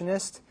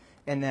nutritionist,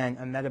 and then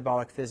a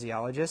metabolic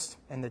physiologist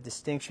and the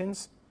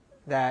distinctions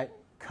that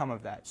come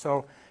of that.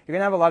 So you're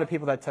going to have a lot of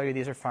people that tell you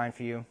these are fine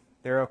for you.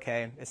 They're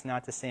okay. It's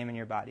not the same in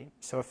your body.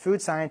 So a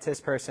food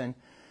scientist person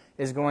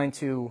is going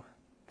to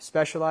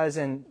specialize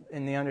in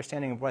the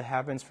understanding of what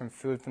happens from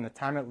food from the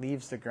time it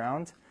leaves the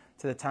ground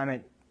to the time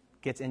it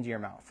gets into your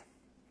mouth.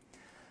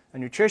 A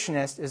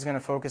nutritionist is going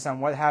to focus on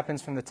what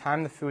happens from the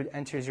time the food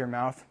enters your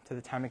mouth to the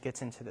time it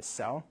gets into the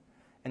cell.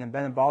 And a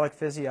metabolic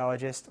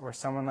physiologist, or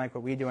someone like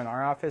what we do in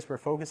our office, we're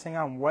focusing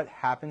on what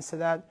happens to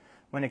that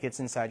when it gets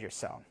inside your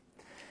cell.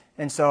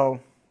 And so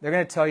they're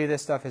going to tell you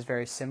this stuff is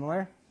very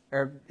similar,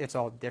 or it's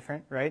all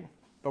different, right?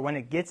 But when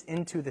it gets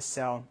into the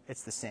cell,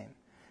 it's the same.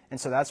 And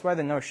so that's why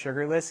the no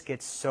sugar list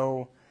gets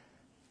so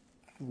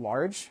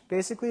large,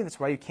 basically. That's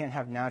why you can't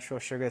have natural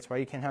sugar. That's why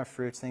you can't have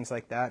fruits, things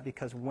like that,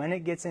 because when it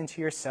gets into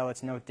your cell,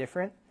 it's no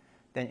different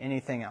than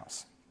anything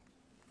else.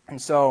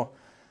 And so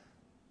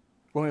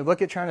when we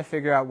look at trying to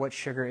figure out what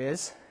sugar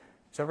is,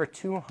 there's over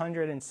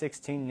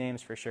 216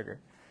 names for sugar.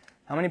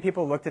 How many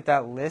people looked at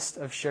that list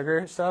of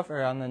sugar stuff,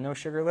 or on the no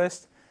sugar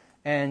list,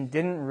 and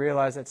didn't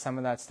realize that some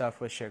of that stuff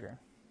was sugar?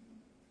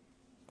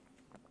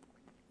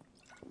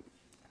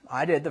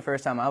 I did the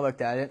first time I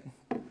looked at it.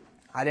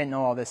 I didn't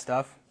know all this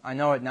stuff. I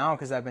know it now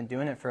because I've been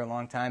doing it for a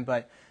long time,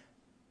 but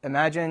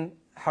imagine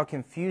how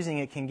confusing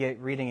it can get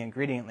reading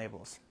ingredient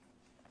labels.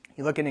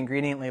 You look at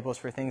ingredient labels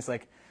for things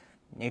like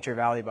Nature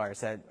Valley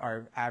bars that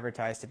are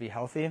advertised to be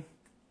healthy,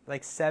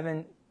 like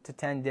 7 to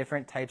 10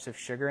 different types of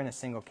sugar in a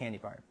single candy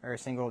bar or a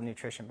single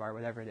nutrition bar,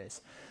 whatever it is.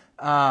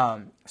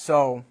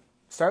 So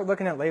start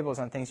looking at labels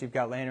on things you've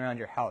got laying around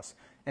your house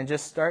and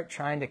just start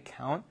trying to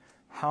count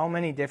how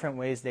many different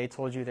ways they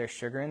told you there's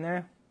sugar in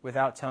there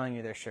without telling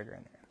you there's sugar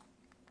in there.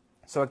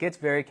 So it gets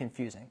very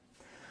confusing.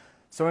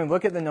 So when we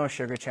look at the no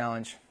sugar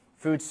challenge,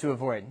 foods to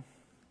avoid.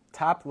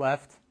 Top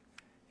left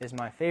is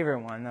my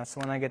favorite one. That's the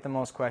one I get the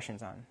most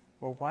questions on.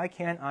 Well, why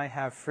can't I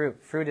have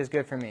fruit? Fruit is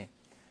good for me.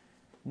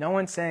 No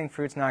one's saying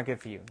fruit's not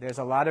good for you. There's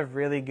a lot of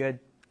really good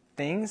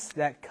things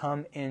that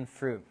come in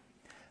fruit.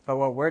 But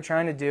what we're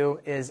trying to do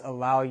is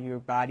allow your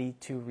body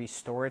to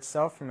restore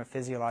itself from a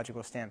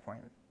physiological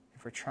standpoint.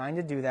 If we're trying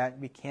to do that,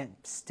 we can't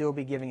still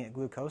be giving it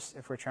glucose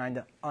if we're trying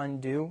to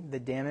undo the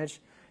damage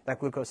that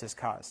glucose has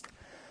caused.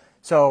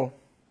 So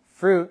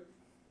fruit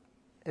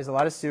is a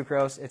lot of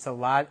sucrose, it's a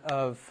lot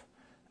of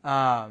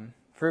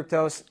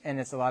fructose, and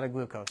it's a lot of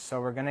glucose.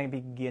 So we're going to be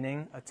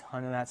getting a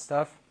ton of that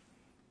stuff.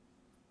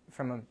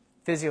 From a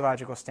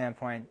physiological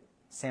standpoint,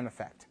 same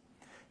effect.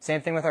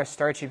 Same thing with our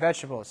starchy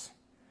vegetables.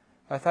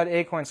 I thought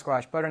acorn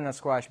squash, butternut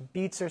squash,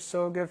 beets are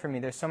so good for me.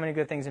 There's so many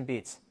good things in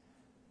beets.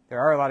 There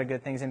are a lot of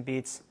good things in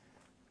beets,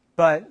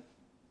 but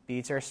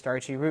beets are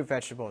starchy root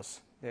vegetables.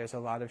 There's a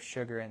lot of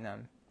sugar in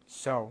them,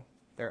 so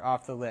they're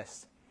off the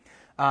list.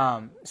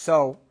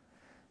 So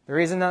the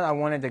reason that I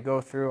wanted to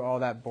go through all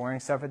that boring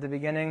stuff at the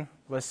beginning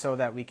was so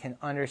that we can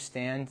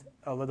understand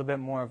a little bit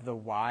more of the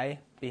why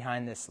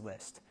behind this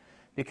list.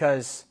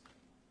 Because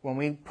when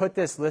we put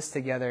this list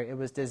together, it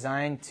was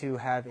designed to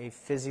have a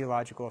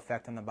physiological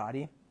effect on the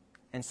body.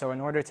 And so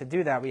in order to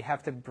do that, we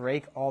have to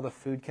break all the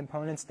food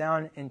components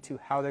down into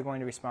how they're going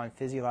to respond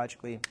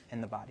physiologically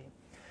in the body.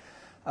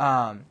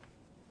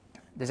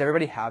 Does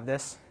everybody have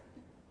this?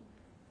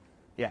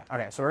 Yeah,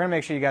 okay, so we're going to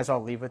make sure you guys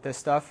all leave with this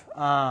stuff.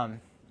 What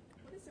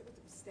is it with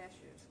the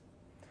pistachios?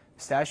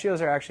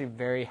 Pistachios are actually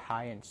very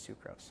high in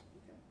sucrose.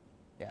 Okay.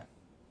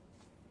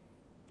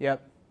 Yeah.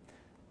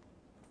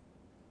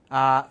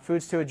 Yep.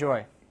 Foods to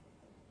enjoy.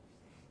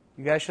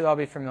 You guys should all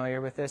be familiar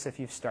with this if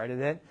you've started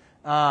it.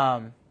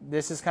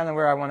 This is kind of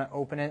where I want to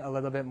open it a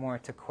little bit more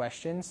to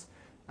questions.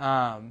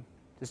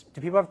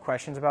 Do people have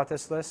questions about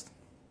this list?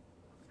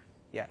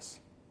 Yes.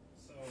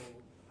 So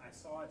I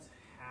saw it's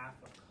half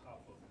a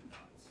cup of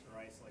nuts,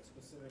 right? So like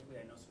specifically,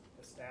 I know some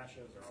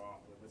pistachios are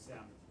off, but let's say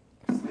I'm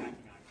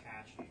snacking on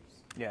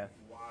cashews. Yeah.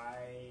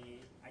 Why?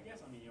 I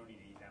guess, I mean, you don't need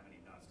to eat that many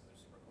nuts because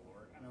they're super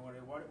caloric. I mean,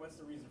 what's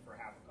the reason for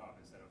half a cup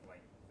instead of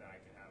like that I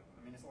could have?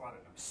 I mean, it's a lot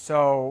of nuts.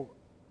 So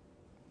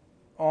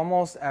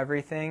almost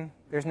everything,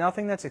 there's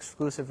nothing that's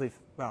exclusively,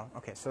 well,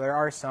 okay, so there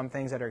are some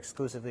things that are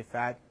exclusively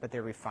fat, but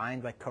they're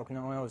refined, like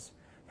coconut oil is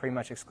pretty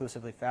much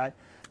exclusively fat.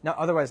 No,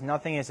 otherwise,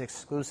 nothing is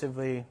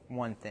exclusively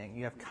one thing.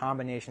 You have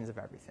combinations of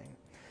everything.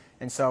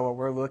 And so what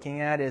we're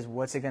looking at is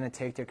what's it going to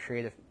take to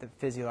create the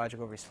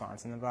physiological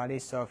response in the body.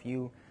 So if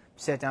you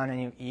sit down and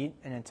you eat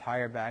an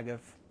entire bag of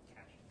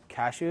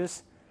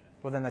cashews,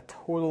 well, then the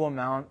total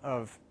amount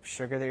of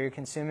sugar that you're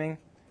consuming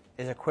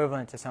is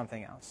equivalent to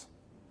something else,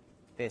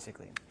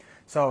 basically.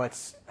 So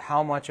it's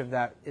how much of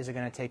that is it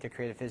going to take to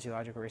create a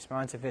physiological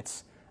response. If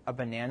it's a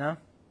banana,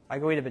 I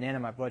go eat a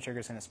banana, my blood sugar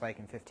is going to spike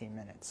in 15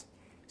 minutes.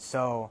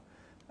 So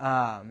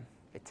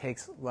it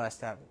takes less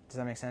to have. Does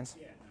that make sense?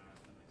 Yeah, no,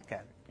 that makes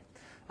sense.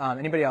 Okay.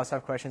 Anybody else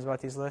have questions about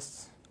these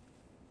lists?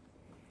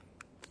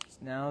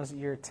 Now's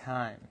your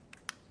time.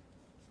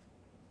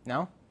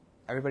 No?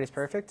 Everybody's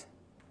perfect?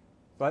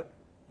 What?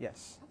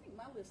 Yes. I think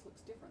my list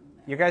looks different than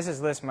that. Your guys'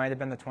 list might have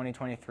been the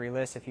 2023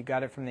 list. If you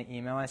got it from the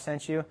email I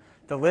sent you,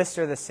 the lists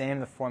are the same,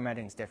 the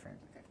formatting's different.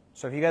 Okay.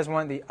 So if you guys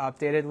want the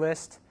updated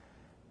list,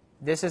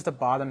 this is the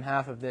bottom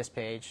half of this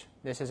page.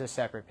 This is a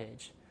separate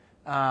page.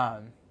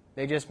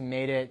 They just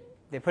made it,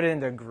 they put it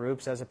into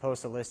groups as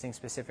opposed to listing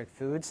specific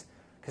foods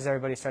because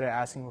everybody started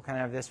asking, well, can I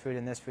have this food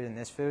and this food and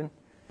this food?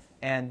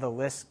 And the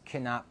list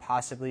cannot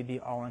possibly be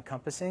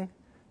all-encompassing.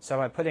 So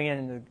by putting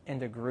it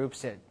into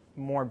groups, it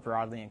more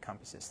broadly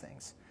encompasses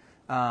things.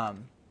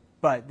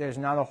 But there's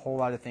not a whole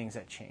lot of things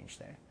that change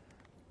there.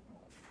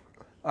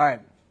 All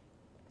right.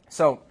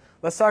 So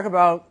let's talk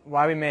about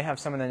why we may have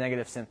some of the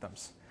negative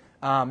symptoms.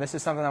 This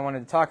is something I wanted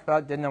to talk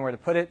about, didn't know where to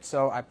put it,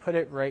 so I put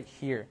it right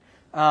here.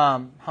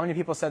 How many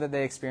people said that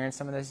they experienced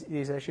some of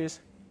these issues?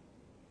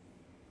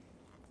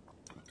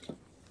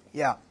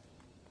 Yeah.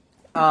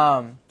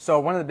 So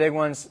one of the big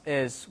ones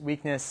is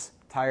weakness,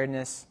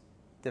 tiredness,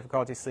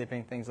 difficulty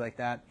sleeping, things like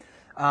that.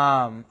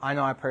 I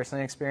know I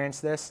personally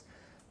experienced this.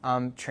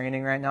 I'm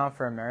training right now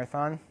for a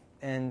marathon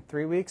in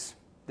 3 weeks.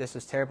 This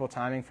was terrible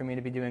timing for me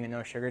to be doing a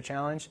no sugar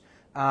challenge.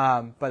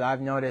 But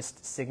I've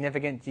noticed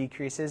significant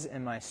decreases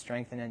in my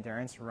strength and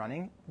endurance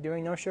running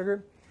doing no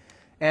sugar.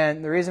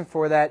 And the reason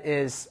for that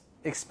is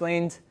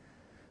explained,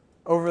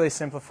 overly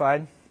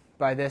simplified,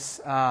 by this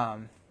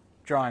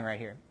drawing right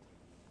here.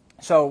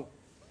 So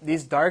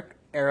these dark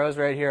arrows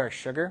right here are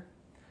sugar.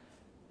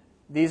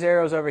 These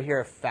arrows over here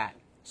are fat.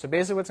 So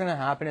basically what's going to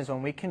happen is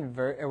when we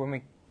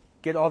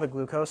get all the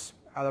glucose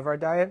out of our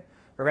diet,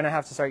 we're going to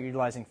have to start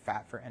utilizing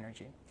fat for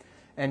energy.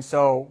 And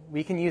so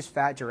we can use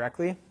fat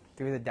directly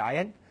through the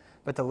diet,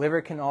 but the liver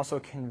can also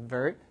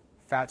convert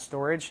fat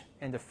storage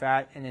into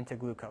fat and into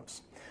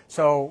glucose.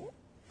 So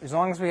as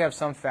long as we have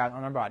some fat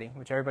on our body,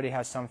 which everybody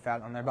has some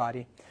fat on their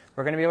body,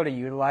 we're going to be able to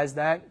utilize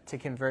that to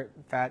convert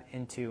fat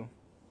into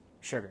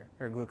sugar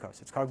or glucose.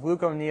 It's called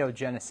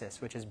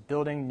gluconeogenesis, which is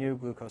building new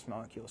glucose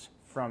molecules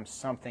from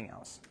something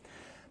else.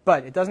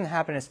 But it doesn't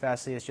happen as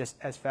fast as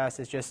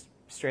just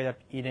straight up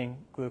eating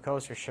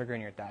glucose or sugar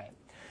in your diet.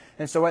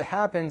 And so what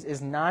happens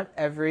is not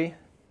every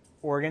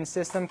organ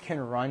system can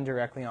run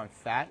directly on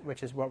fat,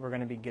 which is what we're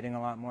going to be getting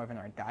a lot more of in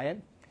our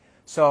diet.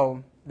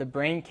 So the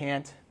brain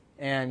can't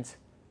and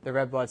the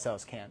red blood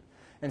cells can't.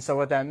 And so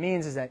what that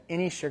means is that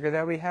any sugar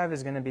that we have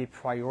is going to be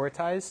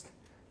prioritized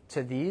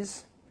to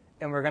these,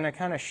 and we're going to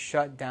kind of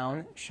shut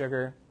down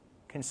sugar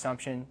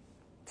consumption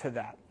to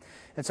that.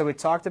 And so we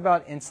talked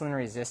about insulin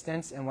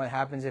resistance and what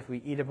happens if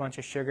we eat a bunch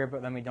of sugar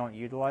but then we don't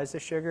utilize the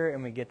sugar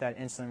and we get that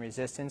insulin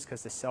resistance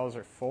because the cells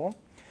are full.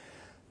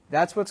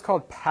 That's what's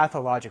called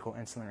pathological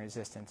insulin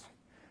resistance.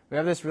 We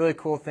have this really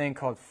cool thing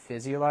called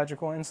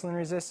physiological insulin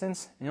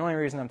resistance. And the only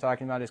reason I'm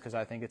talking about it is because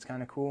I think it's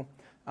kind of cool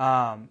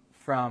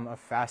from a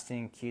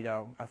fasting,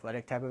 keto,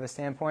 athletic type of a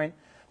standpoint.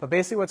 But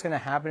basically what's going to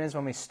happen is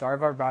when we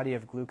starve our body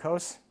of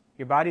glucose,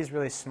 your body's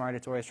really smart.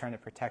 It's always trying to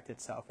protect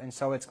itself. And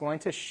so it's going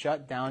to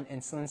shut down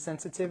insulin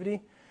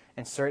sensitivity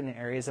in certain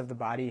areas of the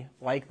body,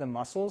 like the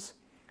muscles,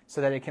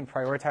 so that it can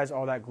prioritize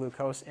all that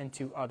glucose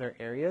into other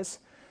areas.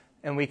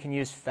 And we can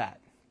use fat.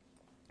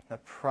 The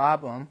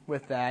problem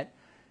with that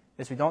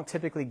is we don't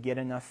typically get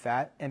enough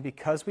fat, and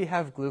because we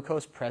have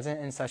glucose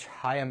present in such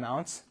high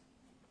amounts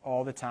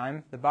all the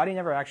time, the body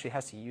never actually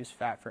has to use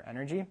fat for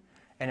energy,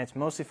 and it's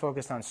mostly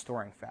focused on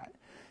storing fat.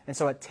 And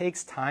so it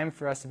takes time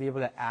for us to be able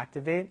to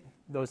activate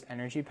those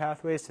energy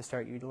pathways to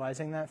start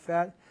utilizing that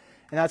fat.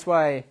 And that's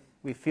why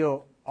we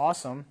feel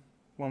awesome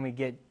when we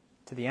get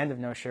to the end of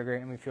no sugar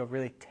and we feel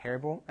really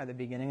terrible at the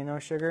beginning of no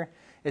sugar,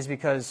 is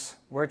because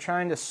we're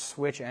trying to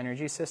switch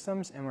energy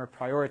systems and we're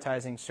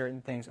prioritizing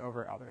certain things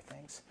over other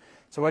things.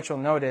 So what you'll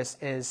notice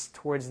is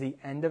towards the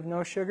end of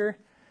no sugar,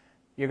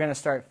 you're going to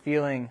start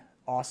feeling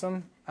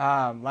awesome.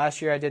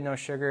 Last year I did no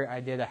sugar. I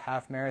did a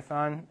half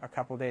marathon a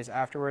couple days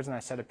afterwards, and I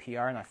set a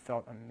PR, and I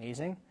felt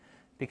amazing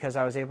because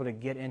I was able to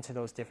get into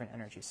those different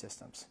energy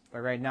systems. But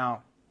right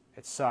now,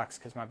 it sucks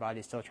because my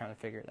body's still trying to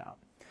figure it out.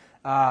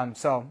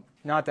 So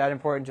not that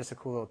important, just a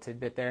cool little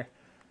tidbit there.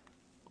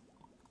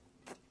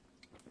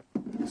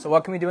 So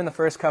what can we do in the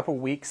first couple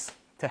weeks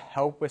to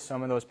help with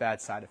some of those bad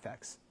side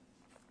effects?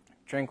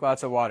 Drink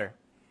lots of water.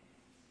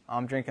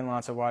 I'm drinking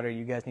lots of water.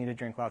 You guys need to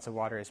drink lots of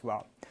water as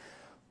well.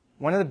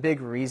 One of the big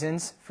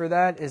reasons for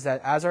that is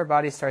that as our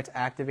body starts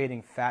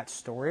activating fat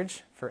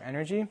storage for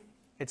energy,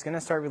 it's going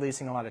to start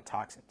releasing a lot of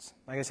toxins.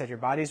 Like I said, your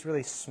body's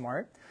really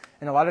smart.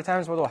 And a lot of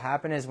times what will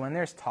happen is when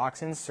there's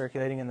toxins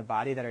circulating in the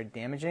body that are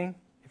damaging,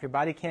 if your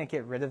body can't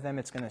get rid of them,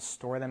 it's going to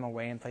store them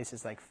away in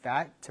places like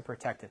fat to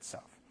protect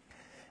itself.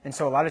 And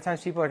so a lot of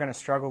times people are going to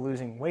struggle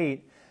losing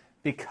weight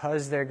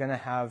because they're going to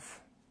have,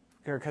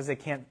 or because they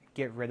can't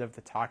get rid of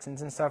the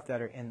toxins and stuff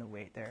that are in the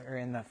weight there, or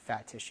in the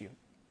fat tissue.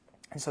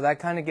 And so that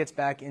kind of gets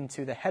back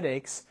into the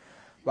headaches,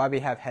 why we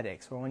have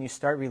headaches. Well, when you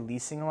start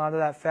releasing a lot of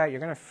that fat, you're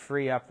going to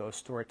free up those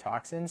stored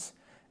toxins,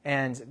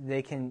 and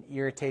they can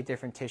irritate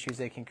different tissues.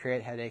 They can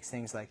create headaches,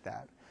 things like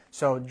that.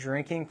 So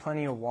drinking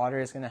plenty of water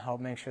is going to help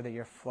make sure that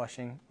you're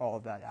flushing all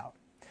of that out.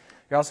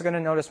 You're also going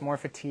to notice more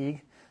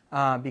fatigue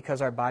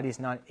because our body's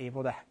not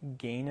able to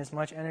gain as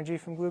much energy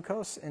from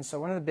glucose. And so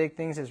one of the big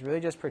things is really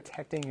just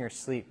protecting your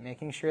sleep,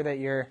 making sure that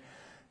you're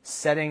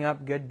setting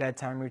up good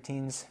bedtime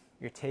routines.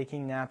 You're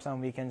taking naps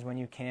on weekends when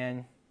you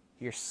can.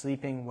 You're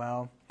sleeping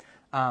well.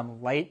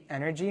 Light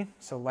energy.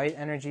 So light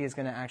energy is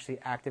going to actually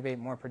activate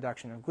more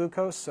production of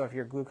glucose. So if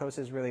your glucose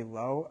is really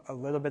low, a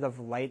little bit of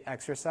light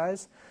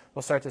exercise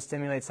will start to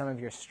stimulate some of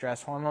your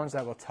stress hormones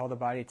that will tell the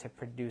body to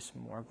produce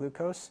more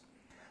glucose.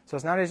 So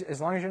it's not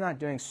as long as you're not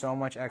doing so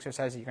much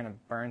exercise that you're going to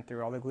burn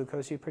through all the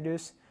glucose you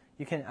produce,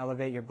 you can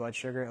elevate your blood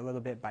sugar a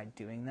little bit by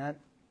doing that.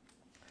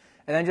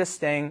 And then just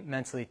staying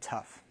mentally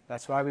tough.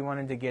 That's why we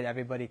wanted to get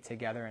everybody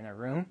together in a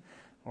room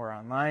or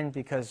online,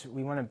 because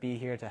we want to be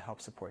here to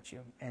help support you.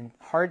 And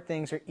hard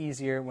things are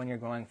easier when you're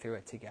going through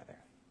it together.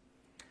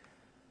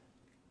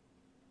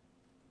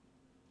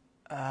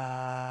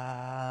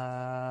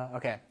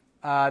 Okay.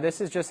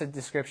 This is just a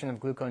description of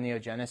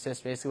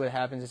gluconeogenesis. Basically what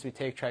happens is we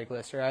take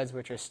triglycerides,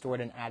 which are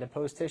stored in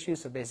adipose tissue,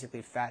 so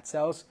basically fat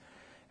cells,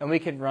 and we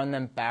can run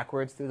them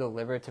backwards through the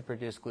liver to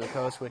produce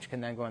glucose, which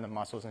can then go into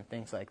muscles and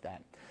things like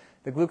that.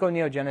 The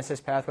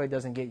gluconeogenesis pathway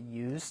doesn't get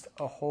used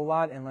a whole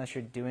lot unless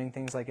you're doing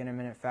things like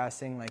intermittent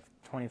fasting, like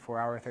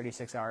 24-hour,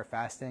 36-hour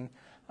fasting.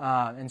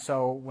 And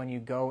so when you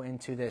go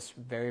into this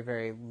very,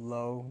 very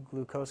low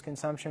glucose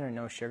consumption or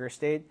no sugar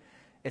state,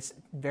 it's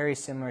very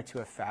similar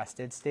to a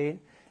fasted state.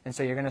 And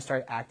so you're going to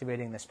start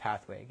activating this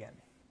pathway again.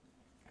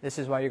 This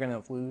is why you're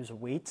going to lose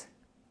weight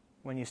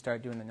when you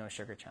start doing the no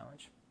sugar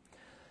challenge.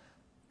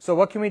 So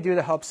what can we do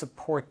to help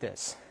support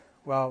this?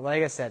 Well,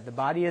 like I said, the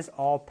body is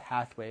all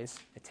pathways.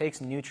 It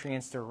takes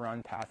nutrients to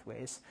run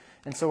pathways.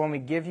 And so when we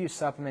give you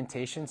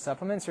supplementation,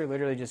 supplements are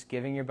literally just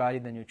giving your body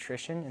the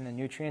nutrition and the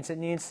nutrients it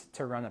needs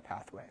to run a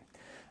pathway.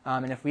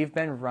 And if we've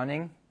been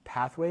running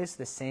pathways,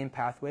 the same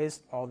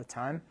pathways all the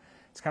time,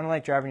 it's kind of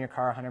like driving your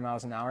car 100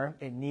 miles an hour.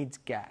 It needs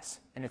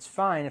gas. And it's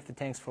fine if the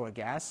tank's full of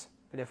gas,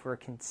 but if we're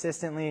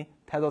consistently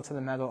pedal to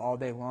the metal all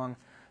day long,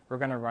 we're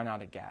going to run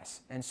out of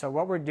gas. And so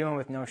what we're doing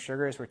with no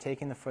sugar is we're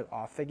taking the foot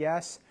off the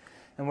gas.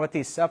 And what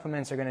these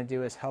supplements are going to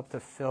do is help to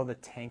fill the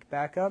tank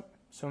back up.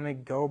 So when we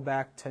go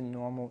back to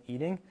normal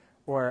eating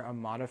or a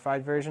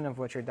modified version of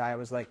what your diet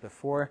was like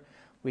before,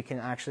 we can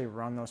actually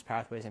run those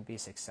pathways and be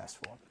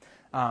successful.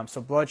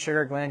 So blood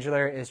sugar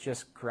glandular is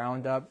just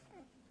ground up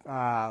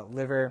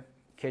liver,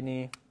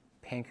 kidney,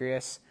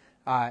 pancreas,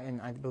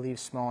 and I believe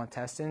small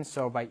intestine.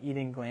 So by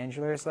eating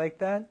glandulars like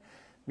that,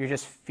 you're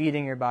just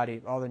feeding your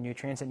body all the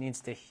nutrients it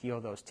needs to heal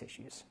those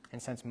tissues.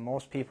 And since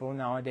most people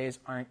nowadays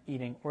aren't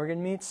eating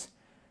organ meats,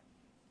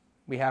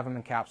 we have them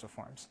in capsule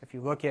forms. If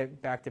you look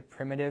at back to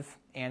primitive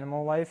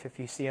animal life, if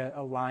you see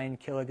a lion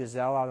kill a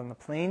gazelle out on the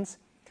plains,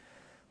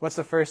 what's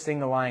the first thing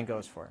the lion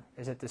goes for?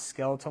 Is it the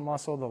skeletal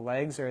muscle, the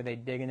legs, or are they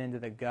digging into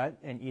the gut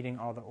and eating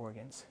all the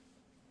organs?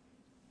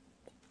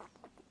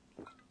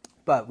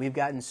 But we've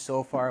gotten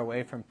so far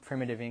away from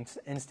primitive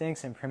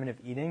instincts and primitive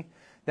eating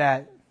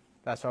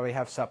that's why we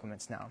have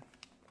supplements now.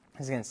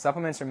 Because again,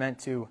 supplements are meant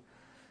to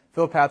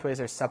fill pathways.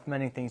 Are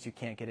supplementing things you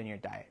can't get in your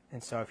diet.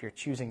 And so if you're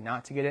choosing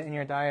not to get it in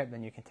your diet,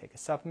 then you can take a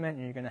supplement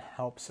and you're going to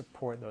help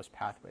support those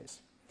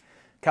pathways.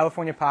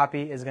 California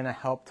poppy is going to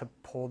help to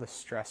pull the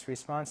stress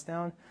response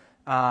down.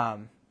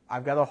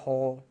 I've got a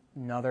whole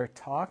another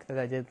talk that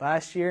I did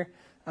last year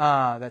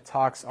that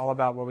talks all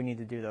about what we need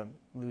to do to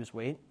lose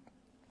weight.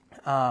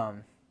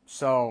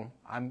 So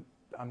I'm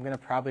going to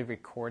probably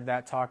record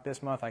that talk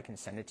this month. I can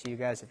send it to you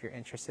guys if you're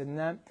interested in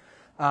that.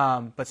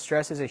 But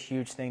stress is a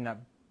huge thing that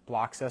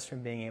blocks us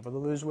from being able to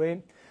lose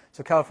weight.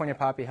 So California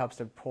Poppy helps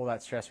to pull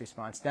that stress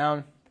response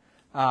down.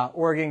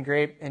 Oregon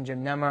Grape and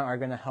Gymnema are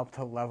going to help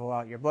to level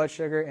out your blood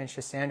sugar, and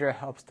Schisandra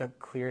helps to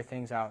clear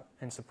things out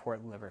and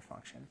support liver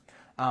function.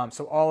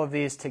 So all of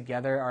these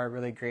together are a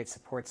really great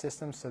support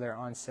system, so they're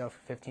on sale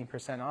for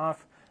 15%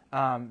 off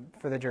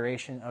for the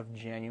duration of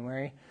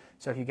January.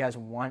 So if you guys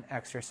want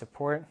extra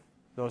support,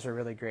 those are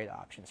really great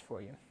options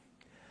for you.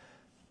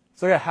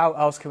 So yeah, how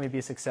else can we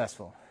be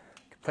successful?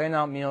 Plan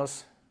out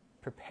meals,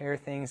 prepare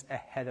things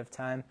ahead of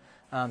time.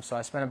 So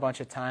I spent a bunch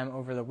of time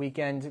over the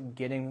weekend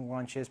getting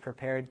lunches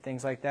prepared,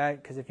 things like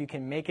that, because if you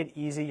can make it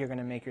easy, you're going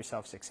to make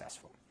yourself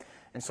successful.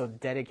 And so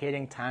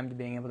dedicating time to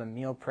being able to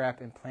meal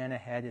prep and plan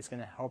ahead is going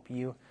to help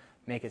you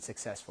make it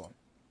successful.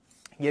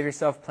 Give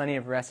yourself plenty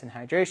of rest and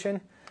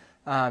hydration.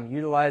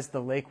 Utilize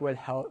the Lakewood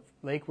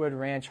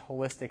Ranch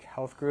Holistic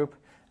Health Group.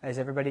 Is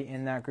everybody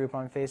in that group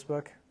on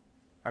Facebook?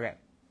 Okay.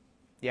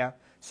 Yeah.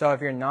 So if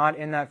you're not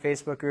in that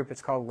Facebook group,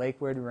 it's called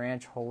Lakewood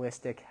Ranch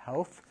Holistic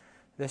Health.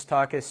 This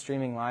talk is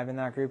streaming live in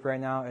that group right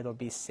now. It'll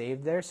be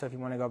saved there, so if you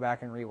want to go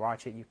back and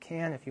rewatch it, you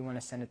can. If you want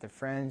to send it to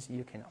friends,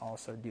 you can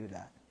also do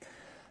that.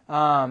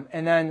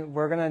 And then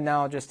we're going to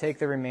now just take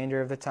the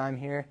remainder of the time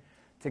here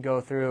to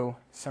go through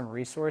some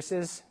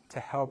resources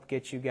to help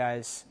get you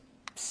guys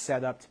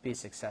set up to be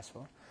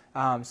successful.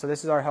 So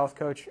this is our health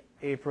coach,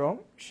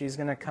 April. She's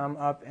going to come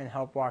up and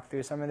help walk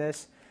through some of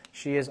this.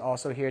 She is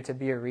also here to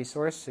be a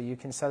resource, so you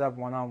can set up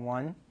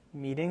one-on-one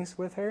meetings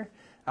with her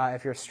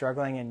if you're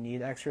struggling and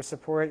need extra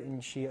support,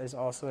 and she is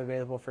also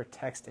available for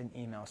text and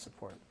email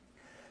support.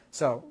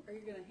 So, Are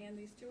you going to hand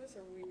these to us,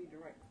 or we need to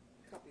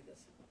copy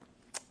this?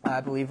 I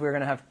believe we're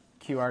going to have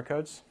QR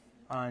codes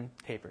on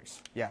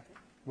papers. Yeah,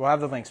 we'll have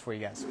the links for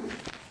you guys.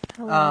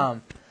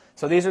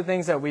 So these are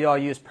things that we all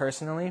use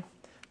personally.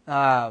 So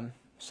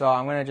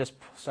I'm going to just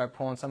start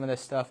pulling some of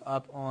this stuff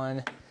up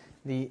on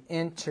the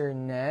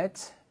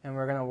internet, and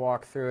we're going to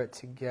walk through it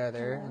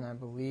together. And I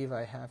believe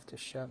I have to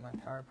shut my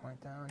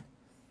PowerPoint down.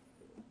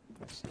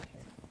 Let's see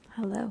here.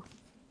 Hello.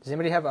 Does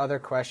anybody have other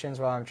questions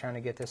while I'm trying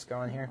to get this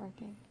going here?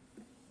 Working.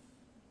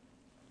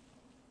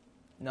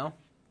 No?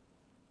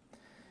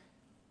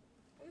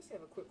 I just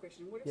have a quick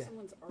question. What if Yeah.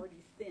 someone's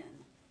already thin?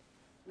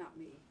 Not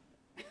me.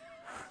 If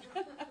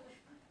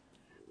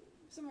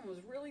someone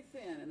was really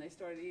thin and they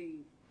started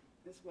eating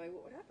this way,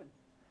 what would happen?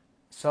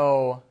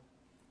 So,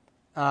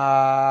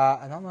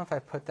 I don't know if I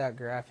put that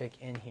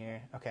graphic in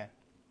here. Okay.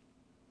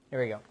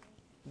 Here we go.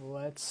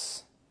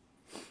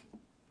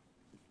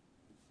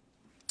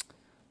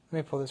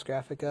 Let me pull this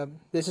graphic up.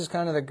 This is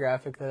kind of the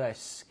graphic that I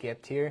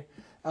skipped here.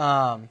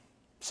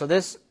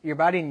 So your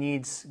body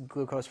needs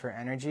glucose for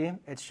energy.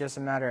 It's just a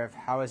matter of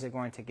how is it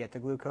going to get the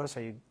glucose.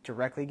 Are you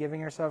directly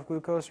giving yourself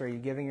glucose, or are you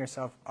giving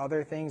yourself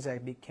other things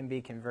that can be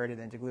converted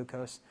into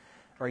glucose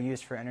or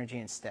used for energy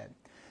instead?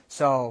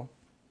 So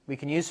we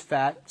can use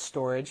fat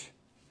storage.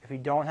 If you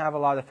don't have a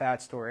lot of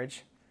fat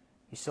storage,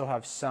 you still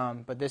have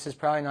some, but this is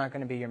probably not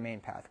going to be your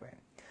main pathway.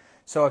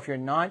 So if you're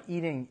not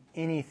eating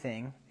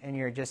anything and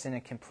you're just in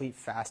a complete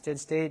fasted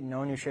state,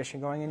 no nutrition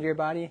going into your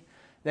body,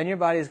 then your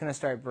body is going to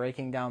start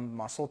breaking down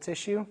muscle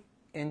tissue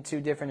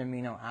into different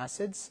amino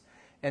acids,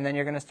 and then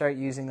you're going to start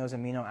using those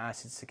amino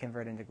acids to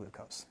convert into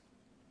glucose.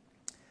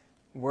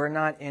 We're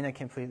not in a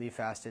completely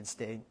fasted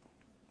state.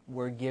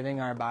 We're giving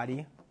our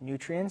body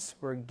nutrients,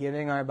 we're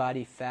giving our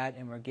body fat,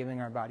 and we're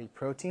giving our body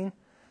protein,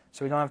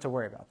 so we don't have to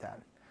worry about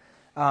that.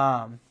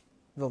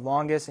 The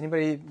longest,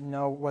 anybody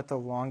know what the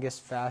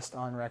longest fast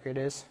on record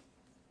is?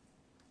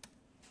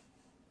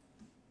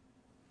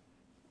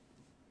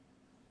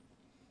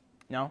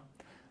 No?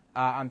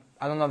 I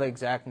don't know the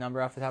exact number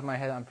off the top of my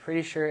head. I'm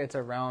pretty sure it's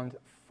around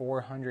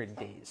 400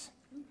 days.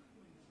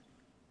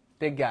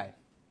 Big guy,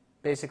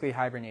 basically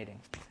hibernating.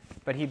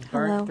 But he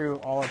burnt through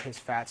all of his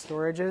fat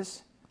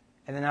storages,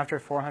 and then after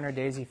 400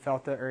 days he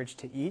felt the urge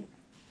to eat,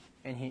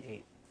 and he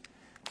ate.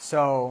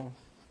 So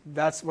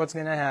that's what's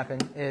going to happen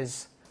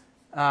is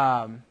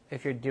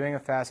if you're doing a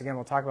fast, again,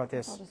 we'll talk about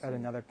this at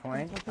another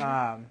point.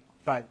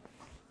 But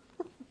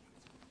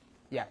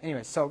yeah,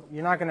 anyway, so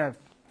you're not going to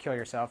kill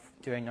yourself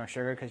doing no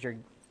sugar because you're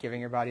giving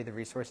your body the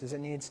resources it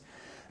needs.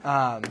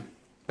 But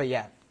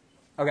yeah,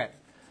 okay.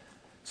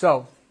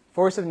 So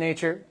Force of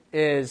Nature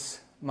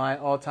is my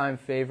all-time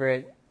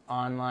favorite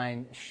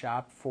online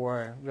shop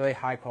for really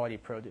high-quality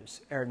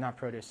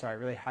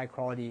really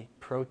high-quality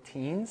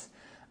proteins.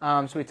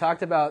 So we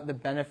talked about the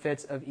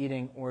benefits of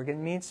eating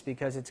organ meats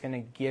because it's going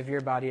to give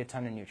your body a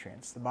ton of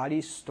nutrients. The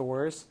body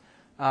stores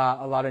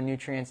a lot of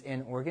nutrients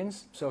in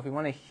organs. So if we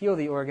want to heal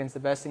the organs, the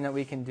best thing that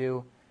we can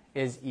do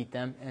is eat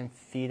them and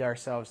feed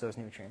ourselves those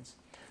nutrients.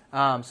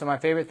 So my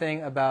favorite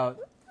thing about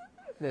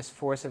this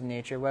Force of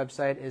Nature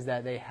website is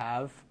that they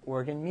have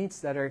organ meats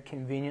that are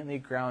conveniently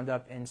ground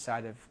up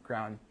inside of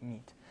ground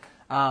meat.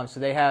 So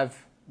they have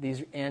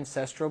these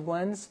ancestral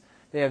blends.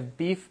 They have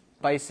beef,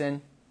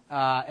 bison,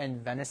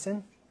 and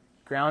venison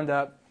ground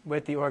up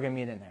with the organ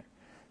meat in there.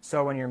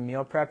 So when you're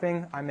meal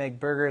prepping, I make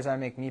burgers, I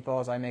make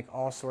meatballs, I make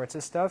all sorts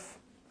of stuff,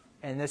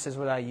 and this is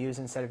what I use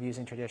instead of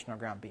using traditional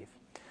ground beef.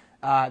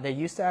 They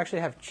used to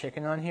actually have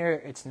chicken on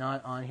here. It's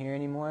not on here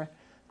anymore,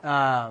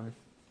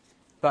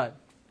 but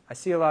I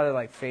see a lot of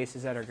like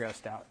faces that are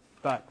grossed out.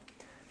 But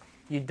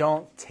you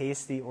don't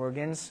taste the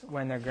organs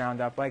when they're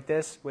ground up like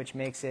this, which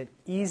makes it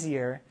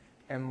easier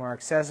and more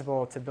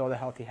accessible to build a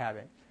healthy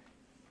habit.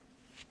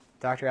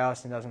 Dr.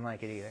 Allison doesn't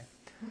like it either.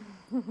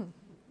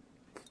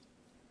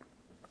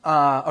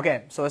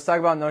 Okay, so let's talk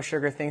about no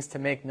sugar things to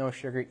make no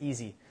sugar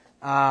easy.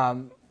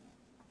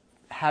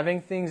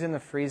 Having things in the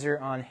freezer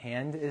on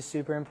hand is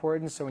super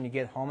important. So when you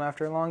get home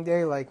after a long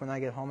day, like when I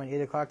get home at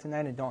 8 o'clock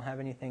tonight and don't have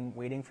anything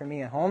waiting for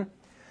me at home,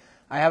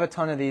 I have a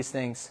ton of these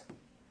things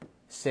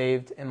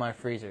saved in my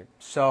freezer.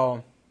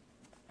 So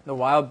the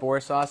wild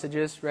boar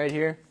sausages right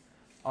here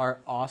are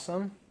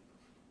awesome.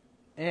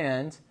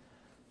 And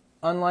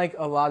unlike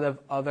a lot of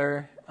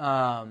other,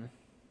 like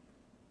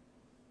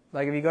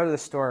if you go to the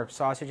store,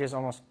 sausage is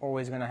almost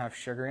always going to have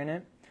sugar in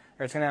it,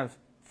 or it's going to have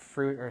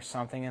fruit or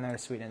something in there to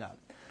sweeten it up.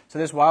 So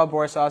this wild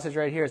boar sausage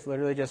right here is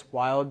literally just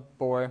wild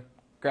boar,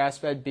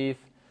 grass-fed beef,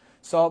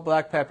 salt,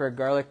 black pepper,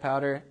 garlic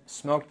powder,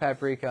 smoked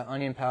paprika,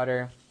 onion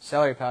powder,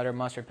 celery powder,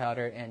 mustard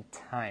powder, and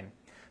thyme.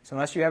 So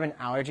unless you have an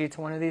allergy to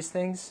one of these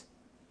things,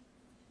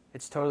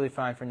 it's totally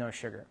fine for no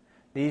sugar.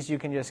 These you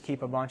can just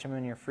keep a bunch of them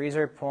in your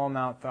freezer, pull them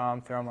out, thaw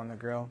them, throw them on the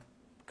grill,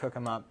 cook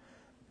them up.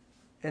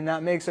 And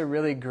that makes a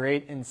really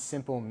great and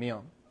simple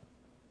meal.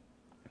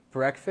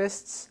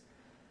 Breakfasts,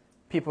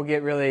 people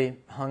get really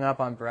hung up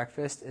on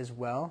breakfast as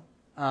well,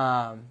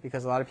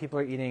 because a lot of people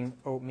are eating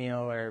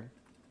oatmeal or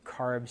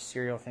carbs,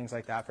 cereal, things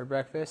like that for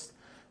breakfast,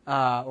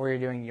 or you're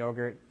doing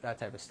yogurt, that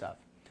type of stuff.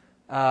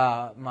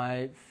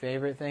 My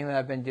favorite thing that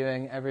I've been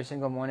doing every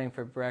single morning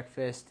for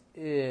breakfast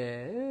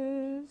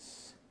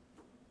is,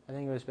 I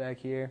think it was back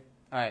here.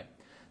 All right,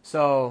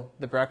 so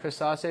the breakfast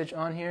sausage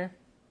on here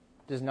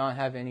does not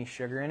have any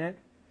sugar in it.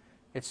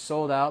 It's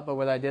sold out, but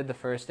what I did the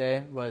first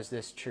day was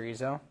this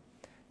chorizo.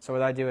 So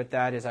what I do with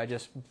that is I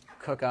just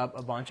cook up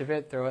a bunch of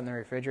it, throw it in the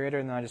refrigerator,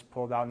 and then I just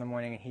pull it out in the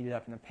morning and heat it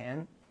up in the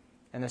pan.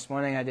 And this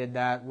morning I did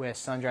that with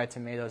sun-dried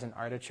tomatoes and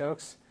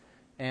artichokes,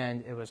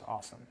 and it was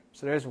awesome.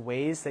 So there's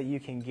ways that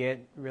you can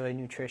get really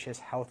nutritious,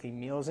 healthy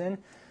meals in,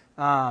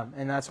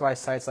 and that's why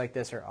sites like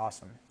this are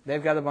awesome.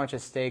 They've got a bunch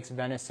of steaks,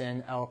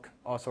 venison, elk,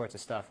 all sorts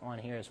of stuff on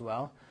here as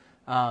well.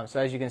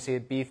 So as you can see,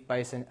 beef,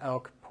 bison,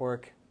 elk,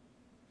 pork,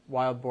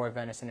 wild boar,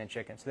 venison, and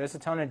chicken. So there's a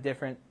ton of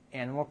different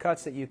animal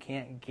cuts that you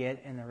can't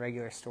get in the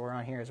regular store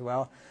on here as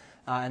well.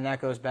 And that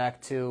goes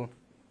back to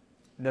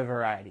the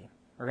variety.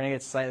 We're going to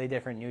get slightly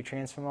different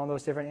nutrients from all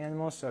those different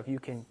animals. So if you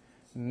can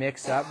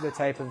mix up the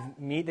type of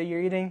meat that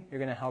you're eating, you're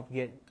going to help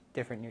get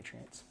different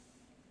nutrients.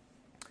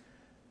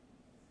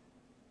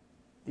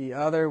 The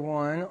other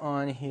one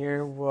on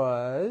here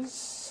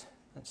was,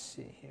 let's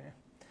see here,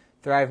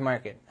 Thrive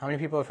Market. How many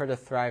people have heard of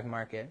Thrive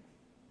Market?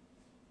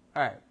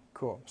 All right,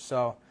 cool.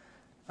 So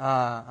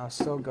I'll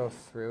still go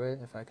through it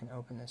if I can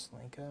open this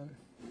link up.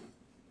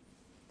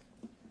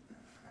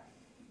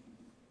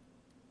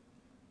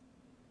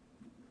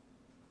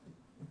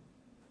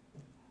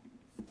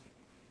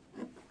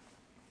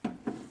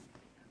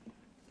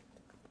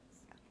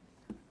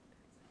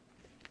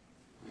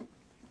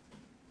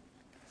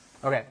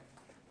 Okay.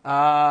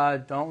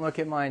 Don't look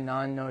at my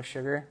no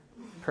sugar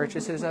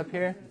purchases up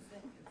here.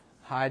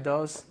 Hide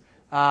those.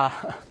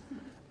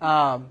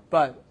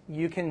 But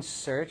you can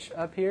search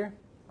up here.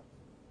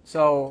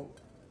 So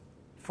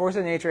Force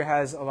of Nature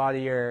has a lot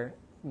of your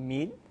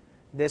meat.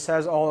 This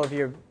has all of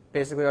your,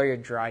 basically all your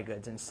dry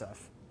goods and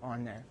stuff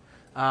on there.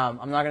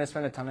 I'm not going to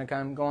spend a ton of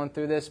time going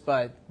through this,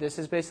 but this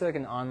is basically like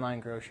an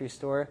online grocery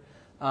store.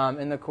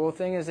 And the cool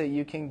thing is that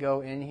you can go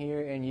in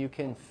here and you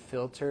can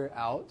filter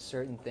out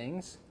certain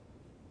things.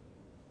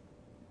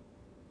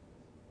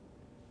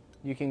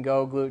 You can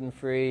go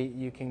gluten-free,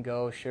 you can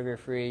go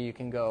sugar-free, you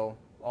can go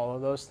all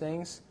of those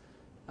things.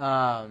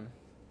 And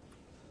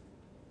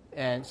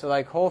so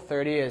like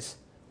Whole30 is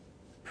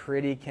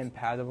pretty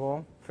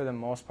compatible for the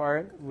most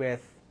part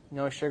with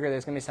no sugar.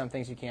 There's going to be some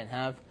things you can't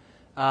have.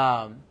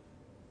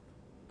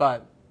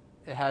 But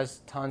it has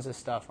tons of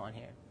stuff on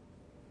here.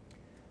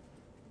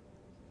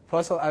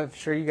 Plus, I'm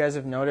sure you guys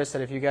have noticed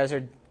that if you guys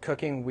are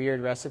cooking weird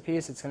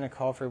recipes, it's going to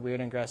call for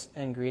weird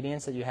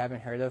ingredients that you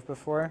haven't heard of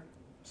before.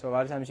 So a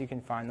lot of times you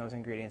can find those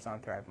ingredients on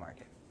Thrive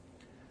Market.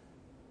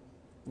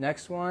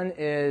 Next one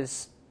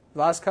is, the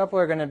last couple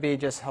are going to be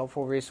just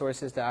helpful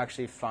resources to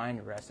actually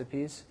find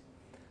recipes.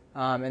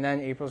 And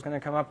then April's going to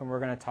come up and we're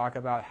going to talk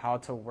about how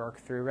to work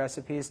through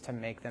recipes to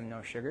make them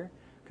no sugar.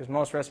 Because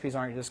most recipes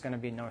aren't just going to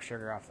be no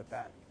sugar off the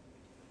bat.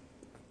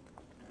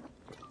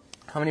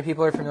 How many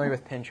people are familiar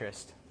with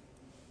Pinterest?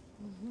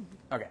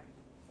 Okay.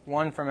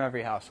 One from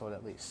every household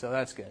at least, so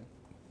that's good.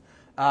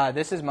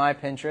 This is my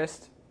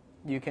Pinterest.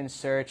 You can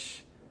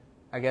search,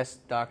 I guess,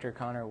 Dr.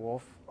 Connor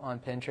Wolf on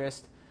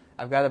Pinterest.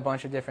 I've got a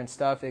bunch of different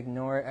stuff.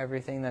 Ignore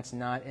everything that's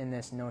not in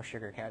this no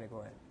sugar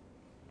category.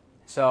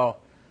 So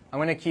I'm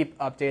going to keep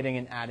updating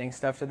and adding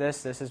stuff to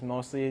this. This is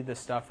mostly the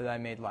stuff that I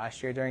made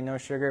last year during No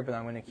Sugar, but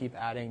I'm going to keep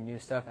adding new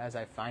stuff as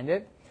I find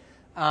it.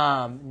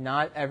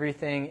 Not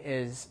everything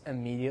is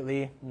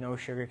immediately No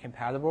Sugar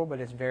compatible, but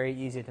it's very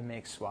easy to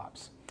make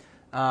swaps.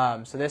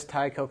 So this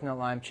Thai coconut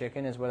lime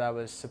chicken is what I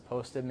was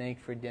supposed to make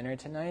for dinner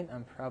tonight.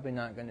 I'm probably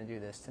not going to do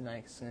this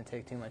tonight 'cause it's going to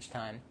take too much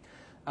time.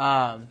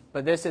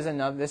 But this is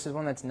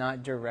one that's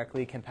not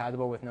directly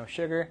compatible with No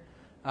Sugar,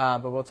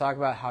 but we'll talk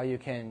about how you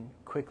can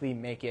quickly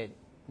make it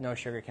No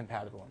Sugar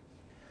compatible.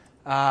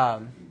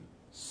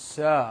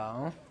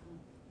 So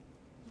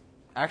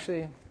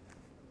actually,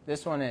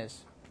 this one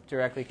is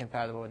directly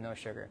compatible with No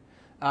Sugar.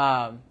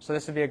 So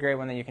this would be a great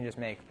one that you can just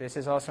make. This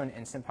is also an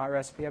Instant Pot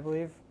recipe, I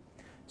believe.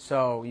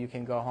 So you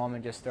can go home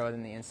and just throw it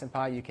in the Instant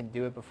Pot. You can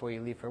do it before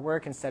you leave for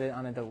work and set it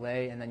on a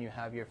delay, and then you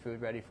have your food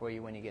ready for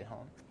you when you get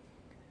home.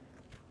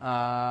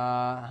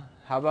 How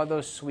about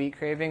those sweet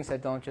cravings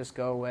that don't just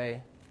go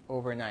away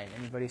overnight?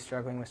 Anybody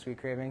struggling with sweet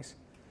cravings?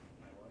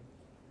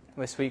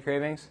 With sweet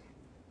cravings?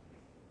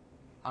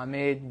 I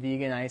made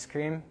vegan ice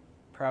cream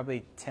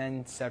probably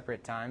 10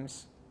 separate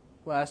times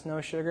last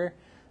No Sugar.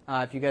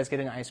 If you guys get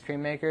an ice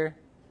cream maker,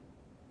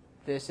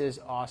 this is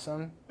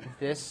awesome.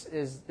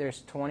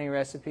 There's 20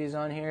 recipes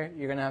on here.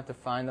 You're going to have to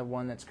find the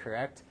one that's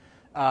correct.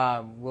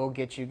 We'll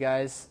get you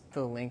guys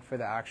the link for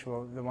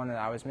the one that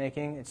I was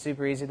making. It's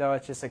super easy though.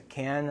 It's just a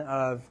can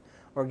of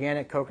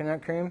organic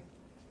coconut cream.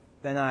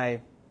 Then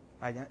I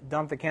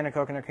dump the can of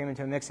coconut cream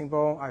into a mixing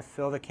bowl. I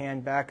fill the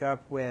can back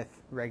up with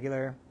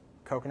regular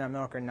coconut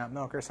milk or nut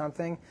milk or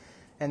something.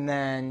 And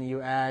then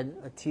you add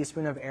a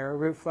teaspoon of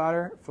arrowroot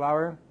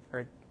flour,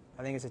 or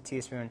I think it's a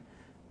teaspoon,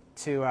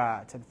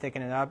 to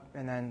thicken it up,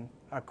 and then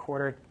a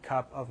quarter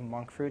cup of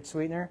monk fruit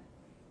sweetener,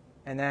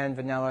 and then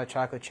vanilla,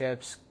 chocolate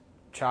chips,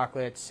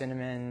 chocolate,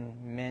 cinnamon,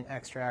 mint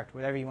extract,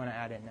 whatever you want to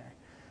add in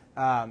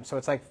there. So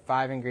it's like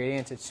 5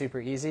 ingredients. It's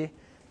super easy,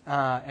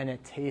 and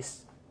it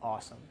tastes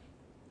awesome.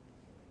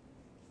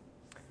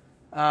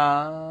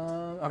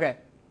 Okay,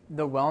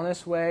 the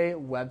Wellness Way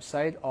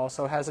website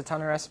also has a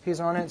ton of recipes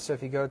on it. So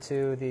if you go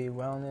to the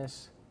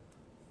Wellness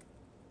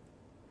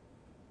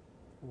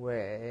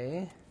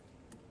Way,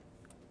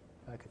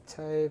 I could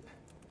type.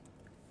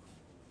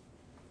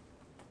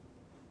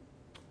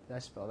 Did I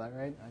spell that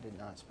right? I did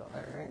not spell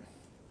that right.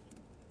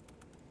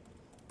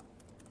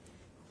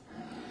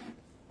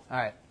 All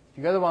right, if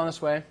you go to the Wellness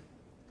Way,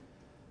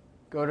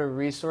 go to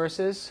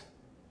Resources,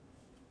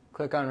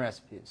 click on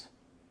Recipes.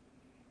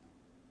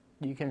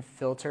 You can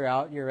filter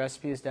out your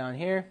recipes down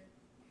here,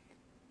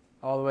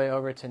 all the way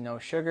over to No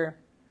Sugar.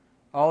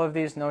 All of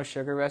these No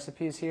Sugar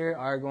recipes here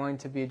are going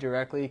to be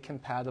directly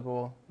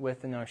compatible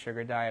with the No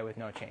Sugar diet with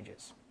no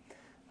changes.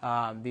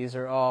 These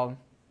are all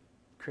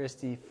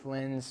Christy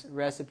Flynn's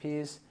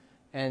recipes,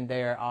 and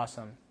they are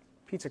awesome.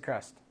 Pizza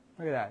crust.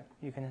 Look at that.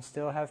 You can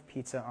still have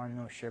pizza on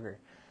No Sugar.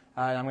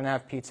 I'm going to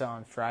have pizza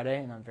on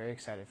Friday, and I'm very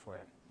excited for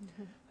it.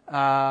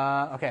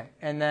 Okay,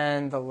 and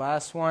then the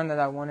last one that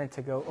I wanted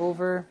to go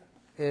over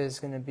is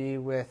going to be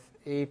with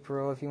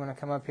April, if you want to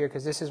come up here,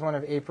 because this is one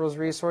of April's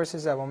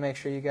resources that we'll make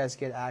sure you guys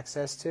get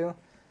access to.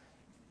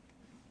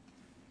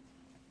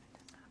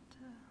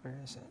 Where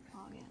is it?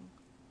 Log in.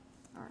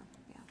 Or,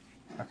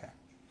 yeah. Okay.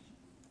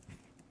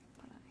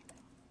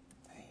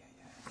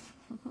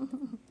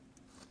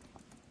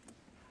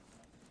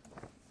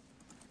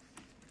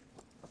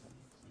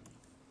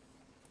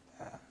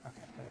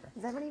 Okay, whatever.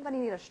 Does everybody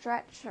need a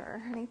stretch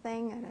or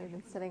anything? I know you've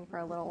been sitting for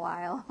a little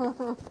while.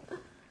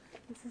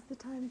 This is the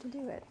time to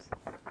do it.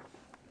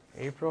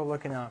 April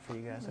looking out for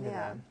you guys. Look at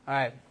Yeah. that. All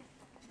right.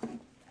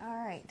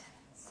 All right.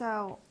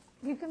 So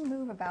you can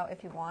move about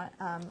if you want.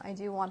 I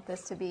do want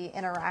this to be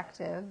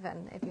interactive,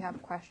 and if you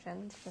have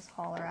questions, just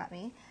holler at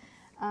me.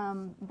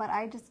 But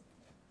I just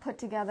put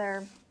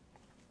together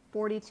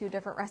 42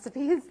 different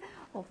recipes.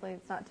 Hopefully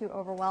it's not too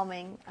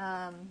overwhelming.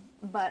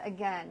 But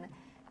again,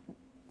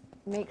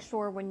 make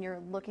sure when you're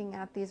looking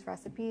at these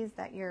recipes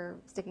that you're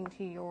sticking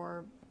to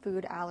your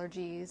food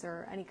allergies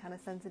or any kind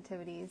of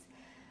sensitivities.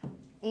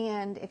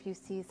 And if you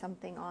see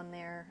something on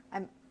there,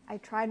 I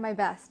tried my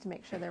best to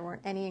make sure there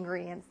weren't any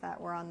ingredients that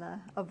were on the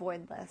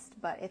avoid list.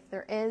 But if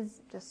there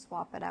is, just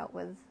swap it out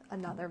with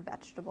another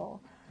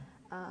vegetable.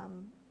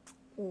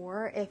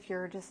 Or if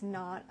you're just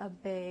not a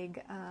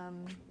big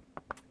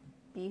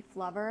beef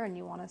lover and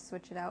you want to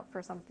switch it out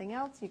for something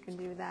else, you can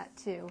do that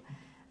too.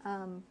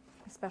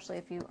 Especially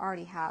if you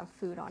already have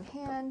food on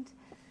hand.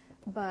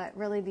 But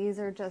really, these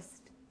are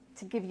just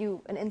to give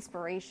you an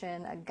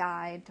inspiration, a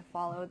guide to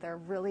follow. They're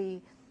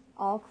really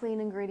all clean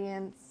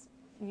ingredients,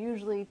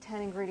 usually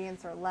 10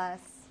 ingredients or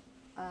less,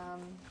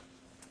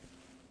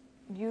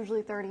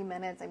 usually 30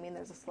 minutes. I mean,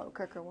 there's a slow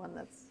cooker one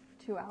that's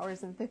 2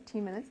 hours and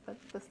 15 minutes, but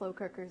the slow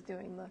cooker is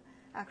doing the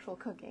actual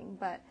cooking.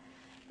 But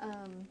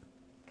can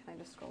I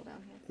just scroll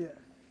down here? Yeah.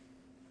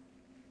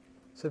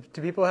 So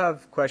do people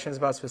have questions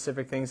about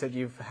specific things that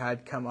you've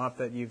had come up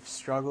that you've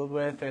struggled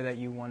with or that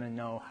you want to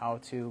know how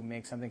to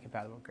make something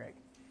compatible? Greg?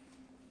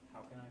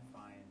 How can I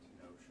find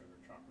no sugar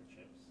chocolate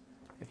chips?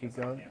 If you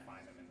Because go, I can't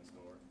find them in the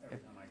store. Every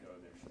time I go,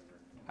 there's sugar.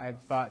 I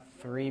bought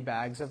 3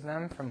 bags of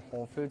them from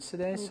Whole Foods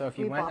today. So if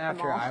you We went bought them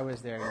after all. I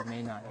was there, you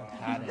may not have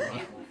had any.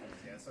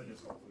 Yeah, so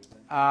just Whole Foods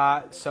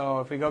then. So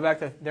if we go back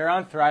to, they're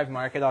on Thrive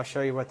Market. I'll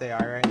show you what they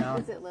are right now.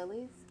 Is it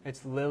Lily's?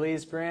 It's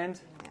Lily's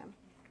brand.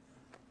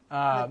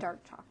 Yeah. The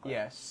dark chocolate.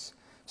 Yes.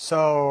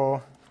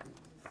 So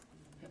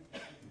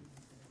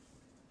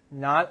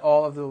not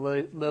all of the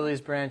Lily's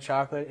brand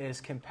chocolate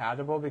is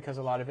compatible because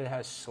a lot of it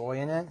has soy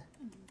in it.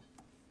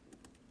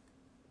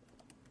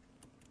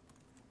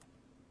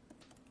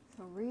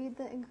 So read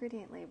the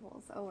ingredient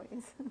labels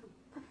always.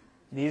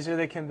 These are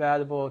the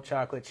compatible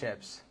chocolate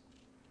chips.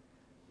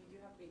 You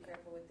do have to be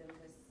careful with them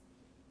because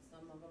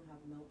some of them have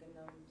milk in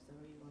them, so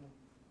you want to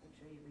make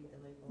sure you read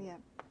the label. Yeah.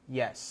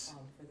 Yes.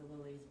 For the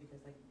Lily's,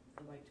 because like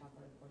the white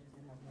chocolate, of course, is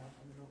gonna have milk,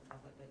 and the milk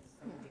chocolate, but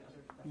some of the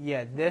other stuff.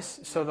 Yeah,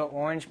 so the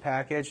orange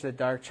package, the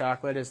dark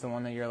chocolate, is the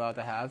one that you're allowed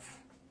to have.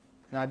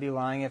 And I'd be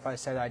lying if I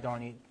said I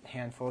don't eat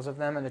handfuls of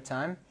them at a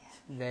time.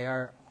 They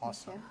are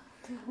awesome.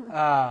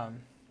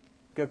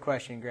 Good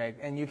question, Greg.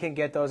 And you can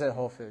get those at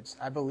Whole Foods.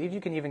 I believe you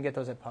can even get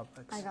those at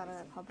Publix. I got it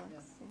at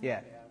Publix.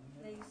 Yeah,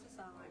 They used to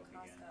sell them at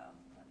Costco,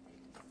 but they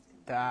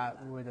just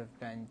that would have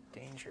been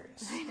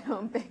dangerous. I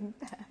know, big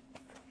bag.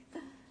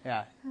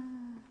 Yeah.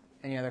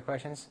 Any other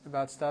questions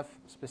about stuff,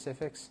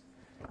 specifics?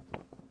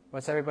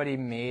 What's everybody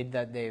made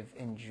that they've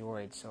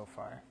enjoyed so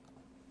far?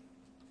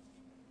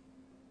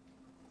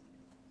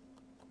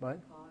 What?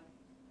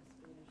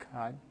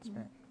 Cod.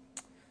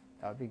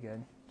 That would be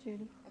good.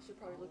 Judy? I should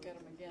probably look at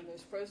them again.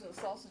 Those frozen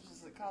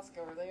sausages at Costco,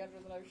 are they under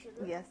the no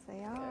sugar? Yes,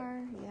 they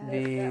are. Yeah.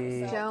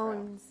 The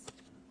Jones.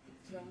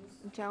 Jones?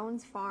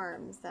 Jones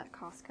Farms at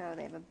Costco.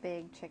 They have a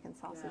big chicken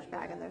sausage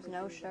bag, and there's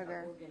no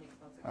sugar.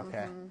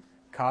 Okay.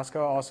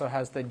 Costco also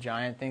has the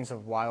giant things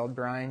of wild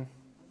brine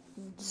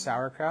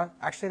sauerkraut.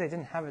 Actually, they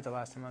didn't have it the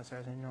last time I was there.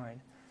 I was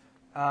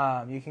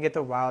annoyed. You can get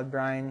the wild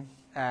brine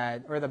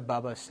or the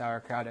Bubba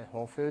sauerkraut at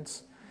Whole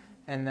Foods.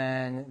 And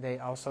then they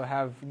also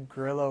have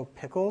Grillo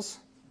pickles.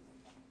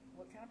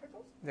 What kind of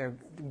pickles?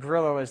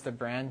 Grillo is the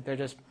brand. They're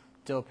just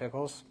dill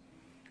pickles.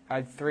 I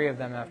had 3 of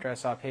them after I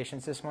saw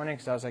patients this morning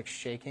because I was like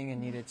shaking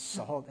and needed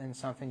salt and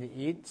something to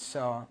eat.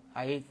 So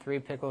I ate 3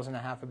 pickles and a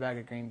half a bag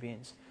of green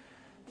beans.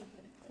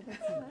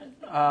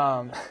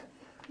 Yeah,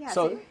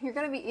 So- so you're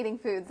going to be eating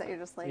foods that you're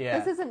just like, Yeah.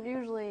 this isn't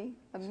usually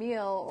a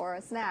meal or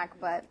a snack,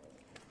 but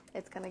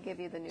it's going to give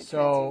you the nutrients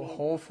So you need.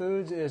 Whole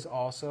Foods is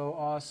also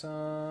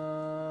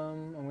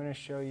awesome. I'm going to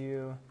show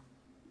you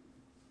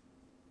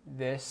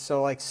this.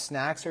 So like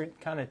snacks are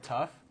kind of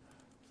tough.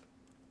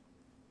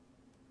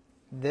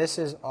 This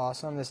is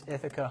awesome, this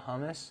Ithaca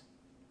hummus.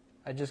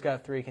 I just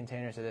got 3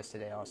 containers of this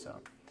today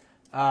also.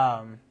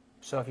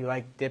 So if you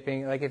like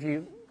dipping,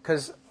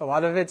 because a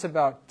lot of it's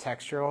about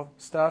textural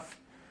stuff.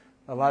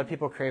 A lot of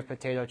people crave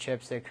potato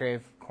chips, they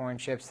crave corn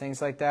chips,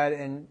 things like that.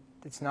 And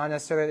it's not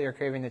necessarily that you're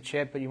craving the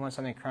chip, but you want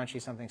something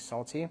crunchy, something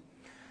salty.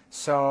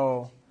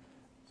 So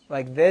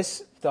like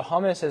this, the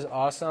hummus is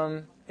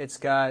awesome. It's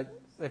got,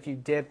 if you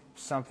dip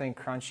something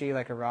crunchy,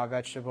 like a raw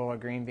vegetable, a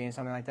green bean,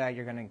 something like that,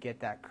 you're going to get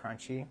that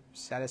crunchy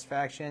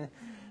satisfaction.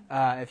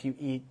 If you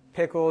eat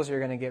pickles, you're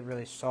going to get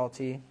really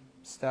salty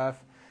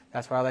stuff.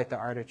 That's why I like the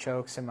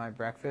artichokes in my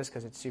breakfast,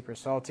 because it's super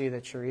salty.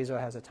 The chorizo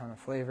has a ton of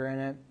flavor in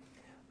it.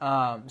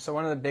 So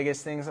one of the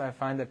biggest things I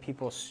find that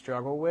people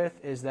struggle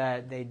with is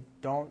that they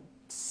don't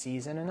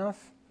season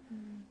enough.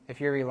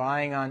 If you're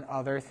relying on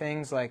other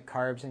things like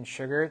carbs and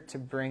sugar to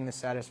bring the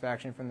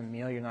satisfaction from the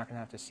meal, you're not going to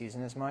have to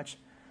season as much.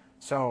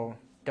 So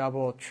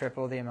double,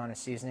 triple the amount of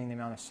seasoning, the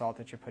amount of salt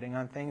that you're putting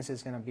on things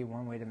is going to be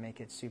one way to make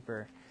it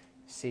to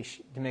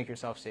make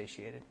yourself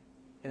satiated.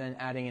 And then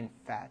adding in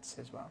fats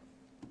as well.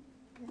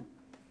 Yeah.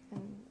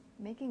 And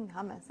making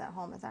hummus at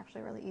home is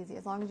actually really easy.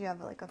 As long as you have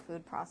like a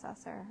food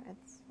processor,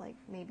 it's like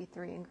maybe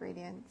 3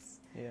 ingredients.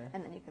 Yeah.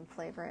 And then you can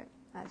flavor it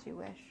as you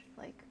wish,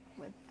 like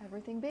with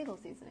everything bagel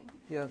seasoning.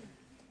 Yep.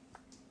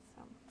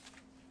 So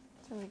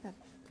it's really good.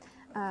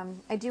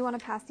 I do want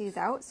to pass these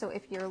out, so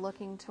if you're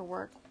looking to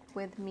work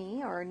with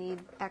me or need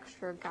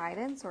extra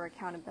guidance or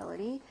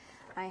accountability,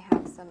 I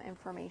have some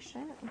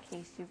information in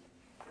case you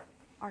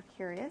are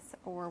curious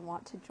or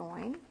want to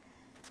join.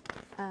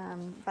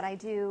 But I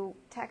do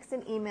text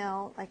and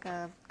email like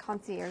a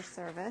concierge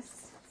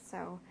service.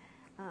 So,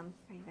 are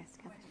you guys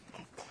together?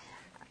 Okay.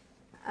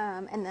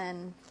 And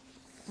then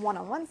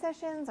one-on-one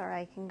sessions, or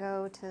I can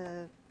go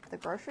to the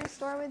grocery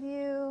store with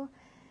you.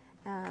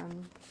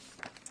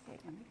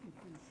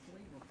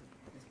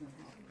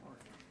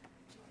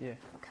 Yeah.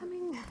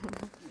 Coming.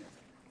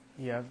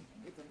 Yep.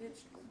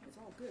 It's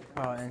all good.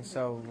 Oh, and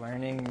so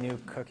learning new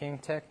cooking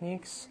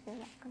techniques. You're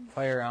welcome.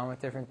 Play around with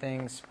different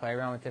things. Play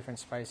around with different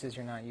spices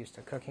you're not used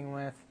to cooking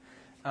with.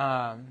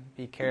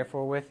 Be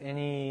careful with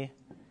any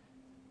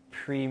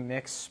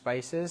pre-mixed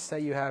spices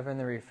that you have in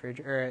the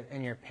refrigerator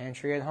in your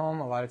pantry at home.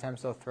 A lot of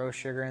times they'll throw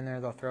sugar in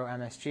there. They'll throw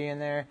MSG in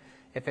there.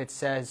 If it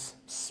says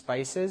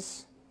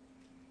spices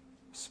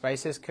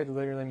could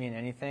literally mean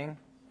anything.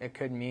 It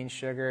could mean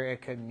sugar.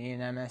 It could mean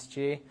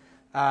MSG.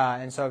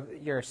 And so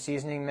if your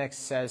seasoning mix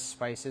says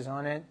spices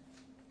on it,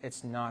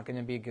 it's not going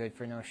to be good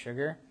for no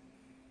sugar.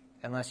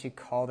 unless you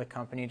call the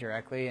company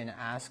directly and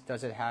ask,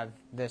 does it have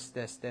this,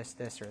 this, this,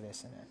 this, or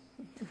this in it.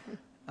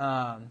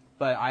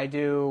 But I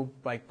do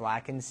like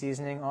blackened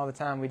seasoning all the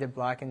time. We did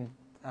blackened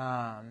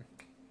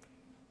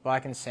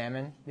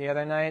salmon the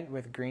other night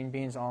with green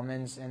beans,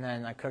 almonds, and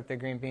then I cooked the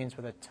green beans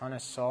with a ton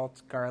of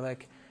salt,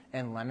 garlic,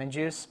 and lemon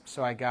juice.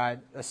 So I got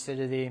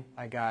acidity,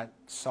 I got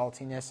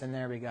saltiness in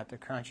there, we got the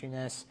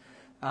crunchiness,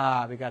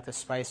 we got the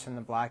spice from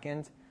the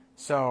blackened.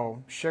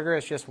 So sugar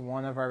is just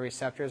one of our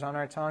receptors on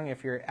our tongue.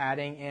 If you're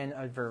adding in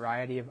a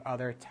variety of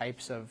other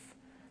types of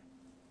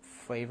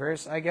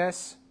flavors, I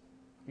guess,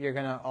 you're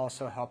going to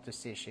also help to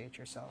satiate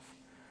yourself.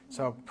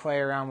 So play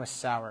around with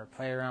sour,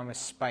 play around with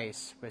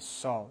spice, with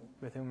salt,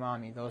 with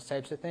umami, those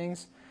types of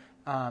things.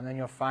 And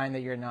you'll find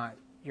that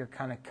you're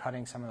kind of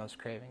cutting some of those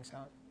cravings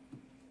out.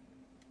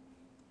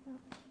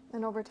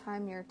 And over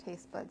time, your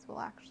taste buds will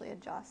actually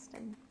adjust,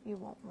 and you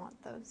won't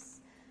want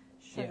those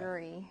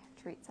sugary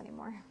treats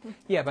anymore.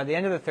 Yeah, by the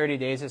end of the 30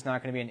 days, it's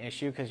not going to be an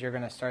issue because you're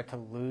going to start to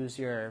lose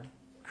your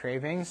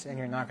cravings, and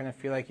you're not going to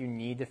feel like you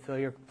need to fill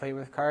your plate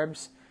with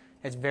carbs.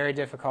 It's very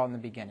difficult in the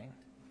beginning.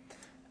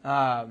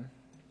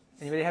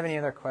 Anybody have any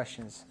other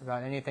questions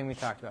about anything we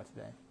talked about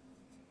today?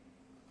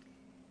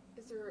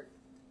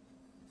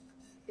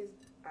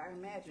 I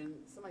imagine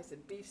somebody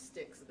said beef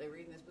sticks that they were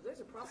eating this, but those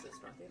are processed,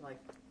 aren't they? Like,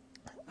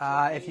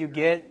 if you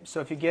get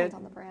Depends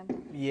on the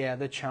brand. yeah,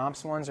 the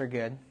Chomps ones are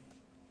good.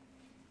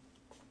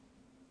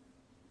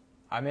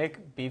 I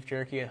make beef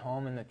jerky at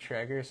home in the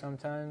Traeger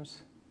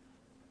sometimes,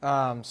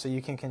 so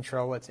you can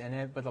control what's in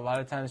it. But a lot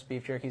of times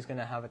beef jerky is going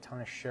to have a ton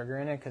of sugar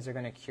in it because they're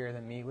going to cure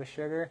the meat with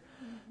sugar.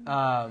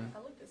 I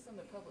looked at some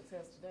that Publix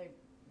has today,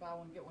 buy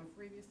one get one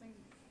free. These things,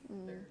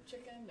 they're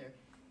chicken,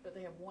 but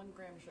they have 1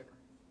 gram of sugar.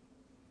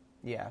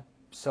 Yeah.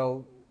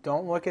 So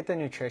don't look at the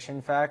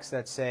nutrition facts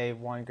that say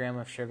 1 gram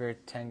of sugar,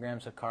 10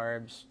 grams of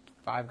carbs,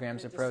 5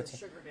 grams of protein. Just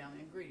sugar down the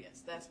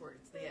ingredients. That's where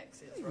the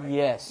X is, right?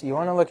 Yes, you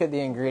want to look at the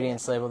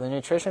ingredients label. The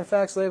nutrition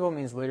facts label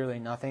means literally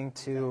nothing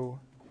to.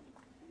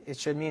 It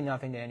should mean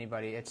nothing to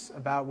anybody. It's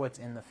about what's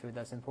in the food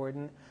that's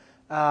important.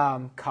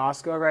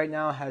 Costco right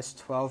now has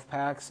 12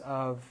 packs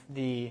of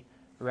the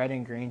red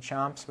and green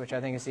Chomps, which I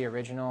think is the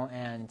original,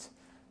 and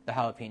the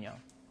jalapeno.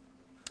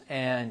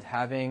 And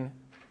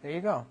there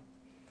you go.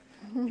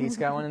 Pete's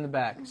got one in the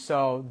back.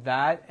 So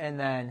that, and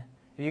then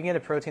if you can get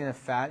a protein and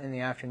fat in the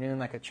afternoon,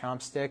 like a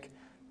Chomp stick,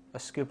 a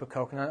scoop of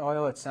coconut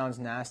oil, it sounds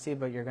nasty,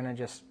 but you're going to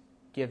just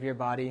give your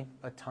body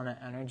a ton of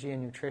energy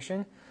and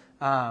nutrition.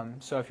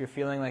 So if you're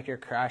feeling like you're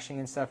crashing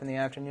and stuff in the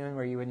afternoon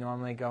where you would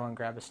normally go and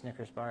grab a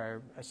Snickers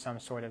bar or some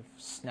sort of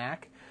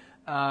snack,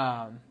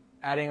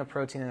 adding a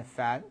protein and a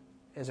fat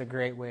is a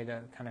great way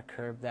to kind of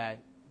curb that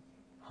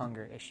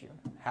hunger issue.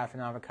 Half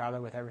an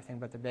avocado with everything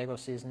but the bagel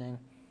seasoning.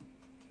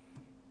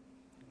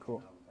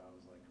 Cool.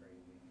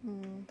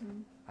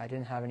 I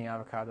didn't have any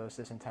avocados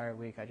this entire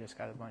week. I just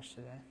got a bunch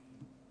today.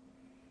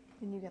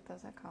 And you get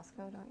those at Costco,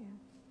 don't you?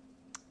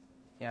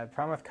 Yeah, the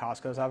problem with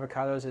Costco's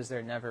avocados is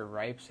they're never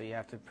ripe, so you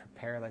have to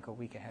prepare like a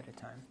week ahead of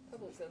time.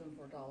 Publix sells them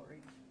for $1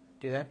 each.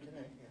 Do they?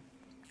 Today,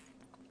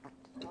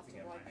 yeah. To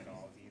get mine at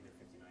all is either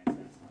 59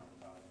 cents an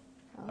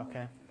avocado.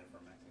 Okay. They're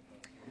from Mexico.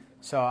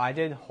 So I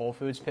did Whole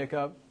Foods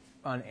pickup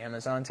on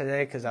Amazon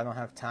today because I don't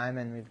have time,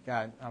 and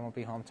I won't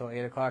be home till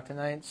 8 o'clock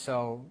tonight.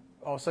 So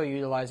also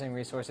utilizing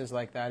resources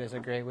like that is a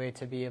great way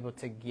to be able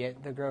to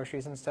get the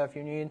groceries and stuff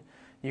you need.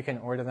 You can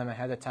order them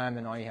ahead of time,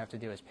 and all you have to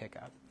do is pick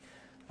up.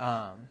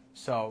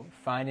 So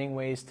finding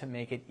ways to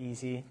make it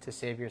easy to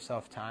save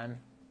yourself time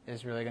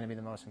is really going to be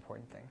the most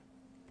important thing.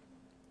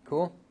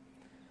 Cool?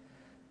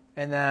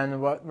 And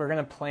then what we're going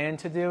to plan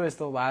to do is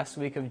the last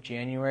week of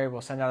January,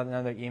 we'll send out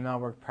another email.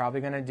 We're probably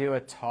going to do a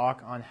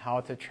talk on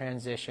how to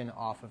transition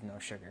off of no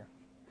sugar,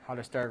 how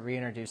to start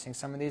reintroducing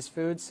some of these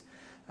foods.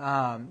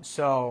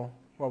 So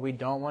what we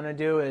don't want to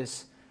do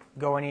is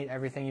go and eat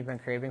everything you've been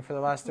craving for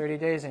the last 30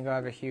 days and go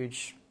have a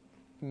huge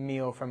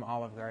meal from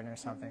Olive Garden or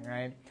something,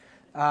 right?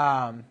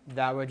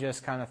 That would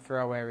just kind of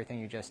throw away everything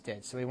you just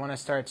did. So we want to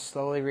start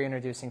slowly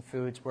reintroducing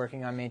foods,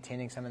 working on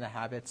maintaining some of the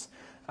habits.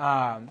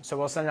 So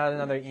we'll send out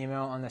another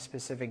email on the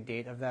specific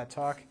date of that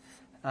talk.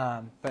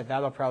 But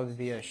that'll probably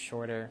be a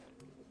shorter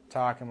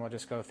talk, and we'll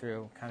just go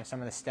through kind of some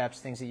of the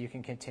steps, things that you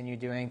can continue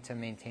doing to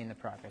maintain the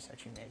progress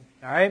that you made.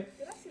 All right?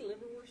 Did I see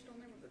liverwurst on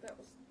there? But that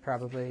was...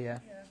 Probably, yeah.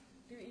 Yeah.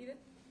 Do you eat it?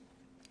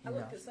 I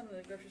looked at some of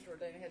the grocery store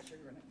today and it had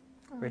sugar in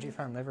it. Where'd you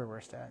find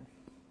liverwurst at?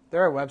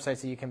 There are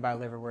websites that you can buy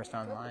liverwurst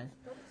online.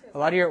 A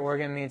lot of your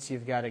organ meats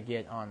you've got to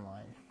get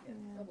online. Yeah,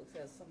 Publix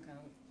has some kind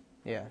of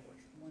Yeah.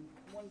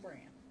 one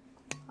brand.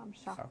 I'm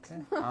shocked.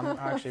 Okay. I'm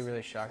actually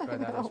really shocked by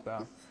that as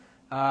well.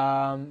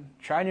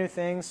 Try new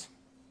things.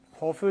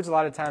 Whole Foods a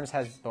lot of times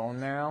has bone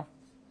marrow.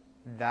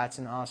 That's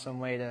an awesome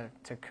way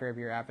to curb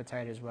your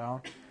appetite as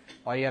well.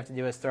 All you have to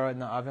do is throw it in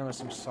the oven with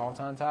some salt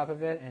on top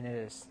of it, and it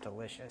is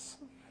delicious.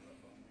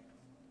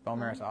 Bone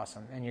marrow is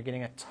awesome, and you're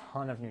getting a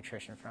ton of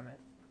nutrition from it.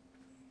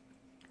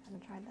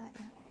 Haven't tried that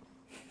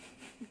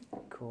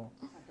yet. Cool.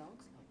 My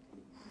dogs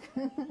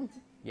like it.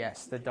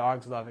 Yes, the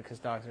dogs love it because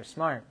dogs are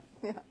smart.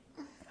 Yeah.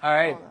 All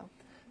right. Although,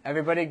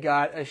 Everybody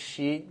got a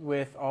sheet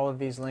with all of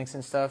these links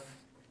and stuff?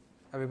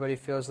 Everybody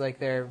feels like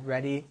they're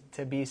ready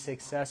to be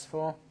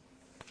successful?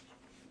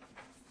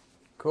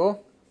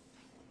 Cool?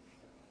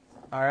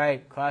 All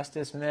right, class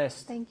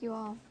dismissed. Thank you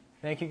all.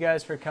 Thank you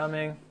guys for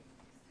coming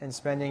and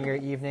spending your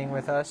evening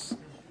with us.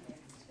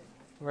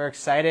 We're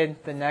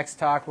excited. The next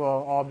talk will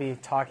all be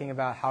talking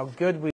about how good we